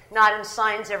not in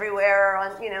signs everywhere, or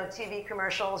on TV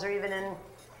commercials, or even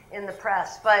in the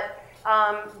press. But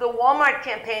the Walmart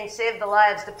campaign saved the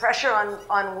lives. The pressure on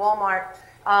Walmart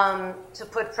to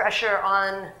put pressure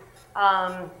on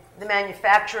the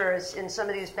manufacturers in some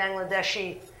of these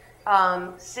Bangladeshi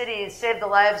cities saved the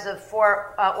lives of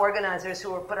 4 organizers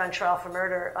who were put on trial for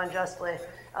murder unjustly.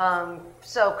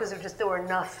 Because there were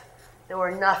enough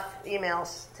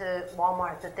emails to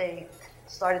Walmart that they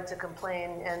started to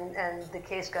complain, and the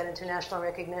case got international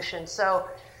recognition. So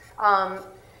I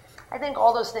think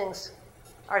all those things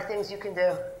are things you can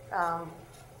do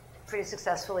pretty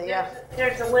successfully.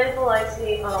 There's a label I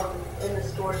see in the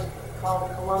stores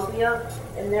called Columbia,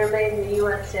 and they're made in the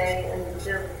USA, and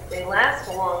they last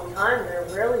a long time. They're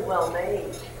really well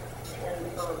made,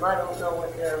 and I don't know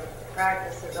what their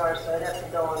practices are, so I'd have to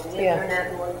go on the internet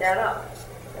and look that up.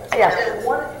 Yeah.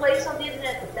 One place on the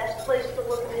internet, the best place to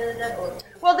look on the internet?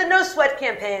 Well, the No Sweat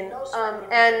campaign,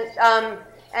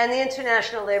 and the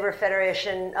International Labor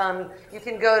Federation. You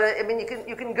can go to.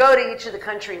 You can go to each of the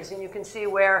countries, and you can see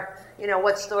where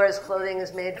what stores clothing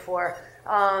is made for.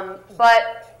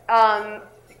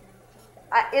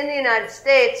 In the United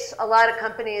States, a lot of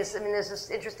companies. There's this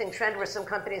interesting trend where some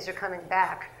companies are coming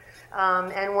back,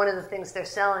 and one of the things they're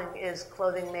selling is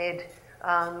clothing made.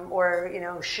 Or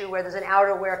shoe wear. There's an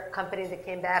outerwear company that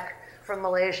came back from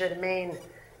Malaysia to Maine,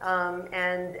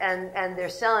 and they're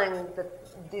selling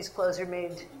these clothes are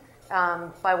made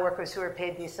by workers who are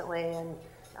paid decently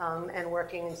and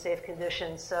working in safe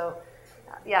conditions. So,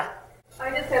 yeah. I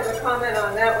just have a comment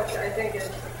on that, which I think is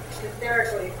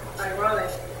hysterically ironic.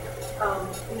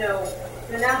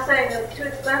 They're now saying that it's too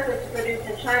expensive to produce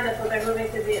in China, so they're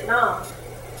moving to Vietnam.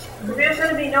 So there's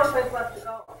going to be no place left to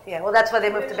go. Yeah, well, that's why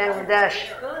they moved to Bangladesh.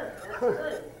 That's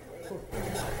good.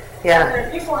 Yeah. And there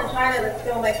are people in China that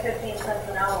still make 15 cents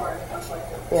an hour and stuff like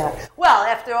that. Yeah. Well,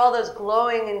 after all those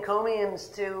glowing encomiums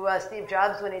to Steve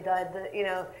Jobs when he died,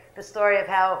 the story of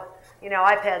how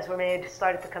iPads were made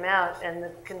started to come out, and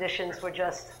the conditions were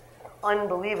just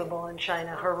unbelievable in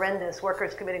China, horrendous.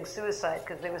 Workers committing suicide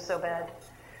because they were so bad.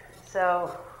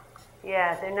 So.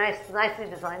 Yeah, they're nicely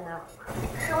designed now.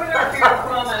 What are your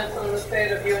comments on the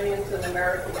state of unions in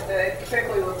America today,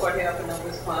 particularly with what happened in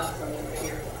Wisconsin and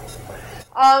here?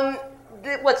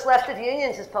 What's left of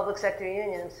unions is public sector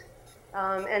unions,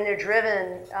 and they're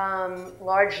driven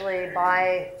largely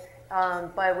by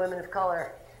women of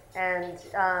color, and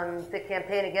the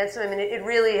campaign against them. It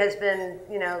really has been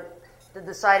the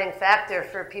deciding factor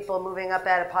for people moving up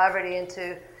out of poverty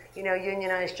into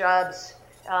unionized jobs.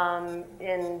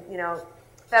 In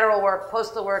federal work,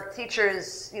 postal work,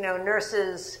 teachers,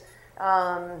 nurses,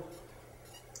 and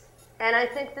I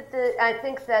think that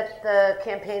the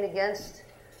campaign against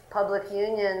public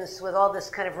unions, with all this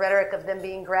kind of rhetoric of them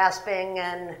being grasping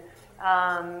and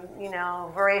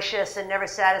voracious and never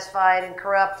satisfied and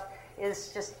corrupt,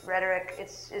 is just rhetoric.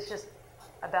 It's just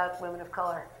about women of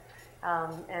color,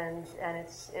 and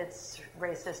it's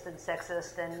racist and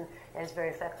sexist, and it's very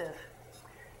effective.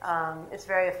 It's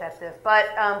very effective.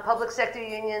 But public sector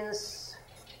unions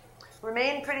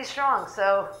remain pretty strong.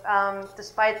 So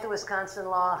despite the Wisconsin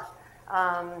law,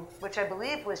 which I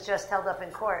believe was just held up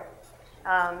in court,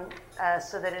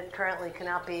 so that it currently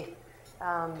cannot be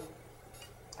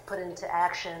put into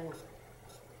action,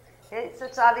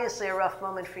 it's obviously a rough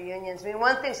moment for unions.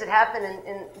 One of the things that happened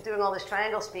in doing all this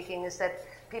triangle speaking is that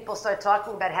people start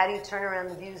talking about how do you turn around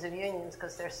the views of unions,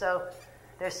 because they're so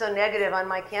negative. On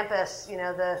my campus,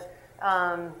 the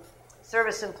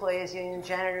service employees union,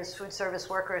 janitors, food service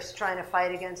workers trying to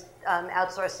fight against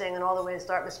outsourcing and all the ways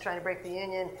Dartmouth's trying to break the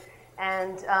union.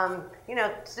 And,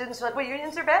 students are like, well,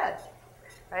 unions are bad,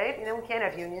 right? We can't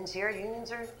have unions here.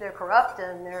 They're corrupt,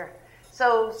 and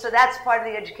so that's part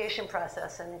of the education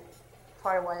process and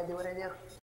part of why I do what I do.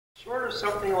 Sort of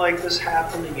something like this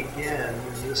happening again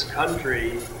in this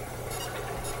country,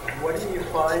 what do you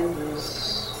find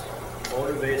is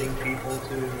motivating people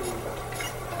to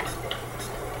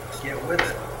get with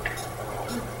it?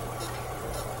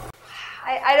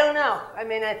 I don't know. I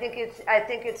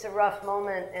think it's a rough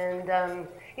moment, and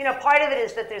part of it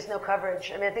is that there's no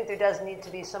coverage. I think there does need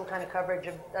to be some kind of coverage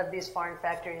of these foreign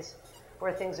factories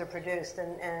where things are produced,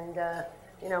 and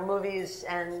movies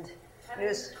and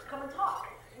news. Come and talk.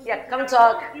 Yeah, come and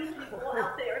talk. You people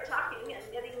out there talking and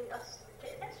getting us to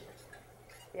pay attention.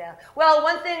 Yeah. Well,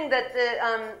 one thing that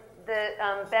the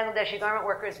Bangladeshi garment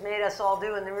workers made us all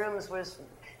do in the rooms was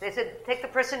they said, take the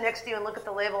person next to you and look at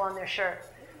the label on their shirt.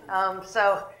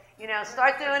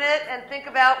 Start doing it and think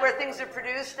about where things are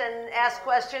produced and ask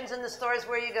questions in the stores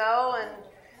where you go. And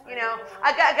You know,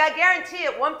 I guarantee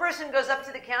it. One person goes up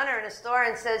to the counter in a store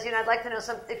and says, you know, I'd like to know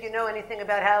if you know anything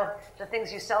about how the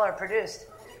things you sell are produced,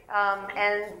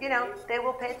 and you know, they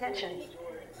will pay attention.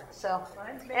 So,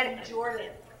 and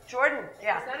Jordan. Jordan,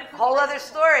 yeah, whole other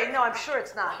story. No, I'm sure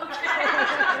it's not.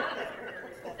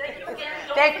 Thank you again.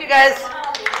 Thank you guys.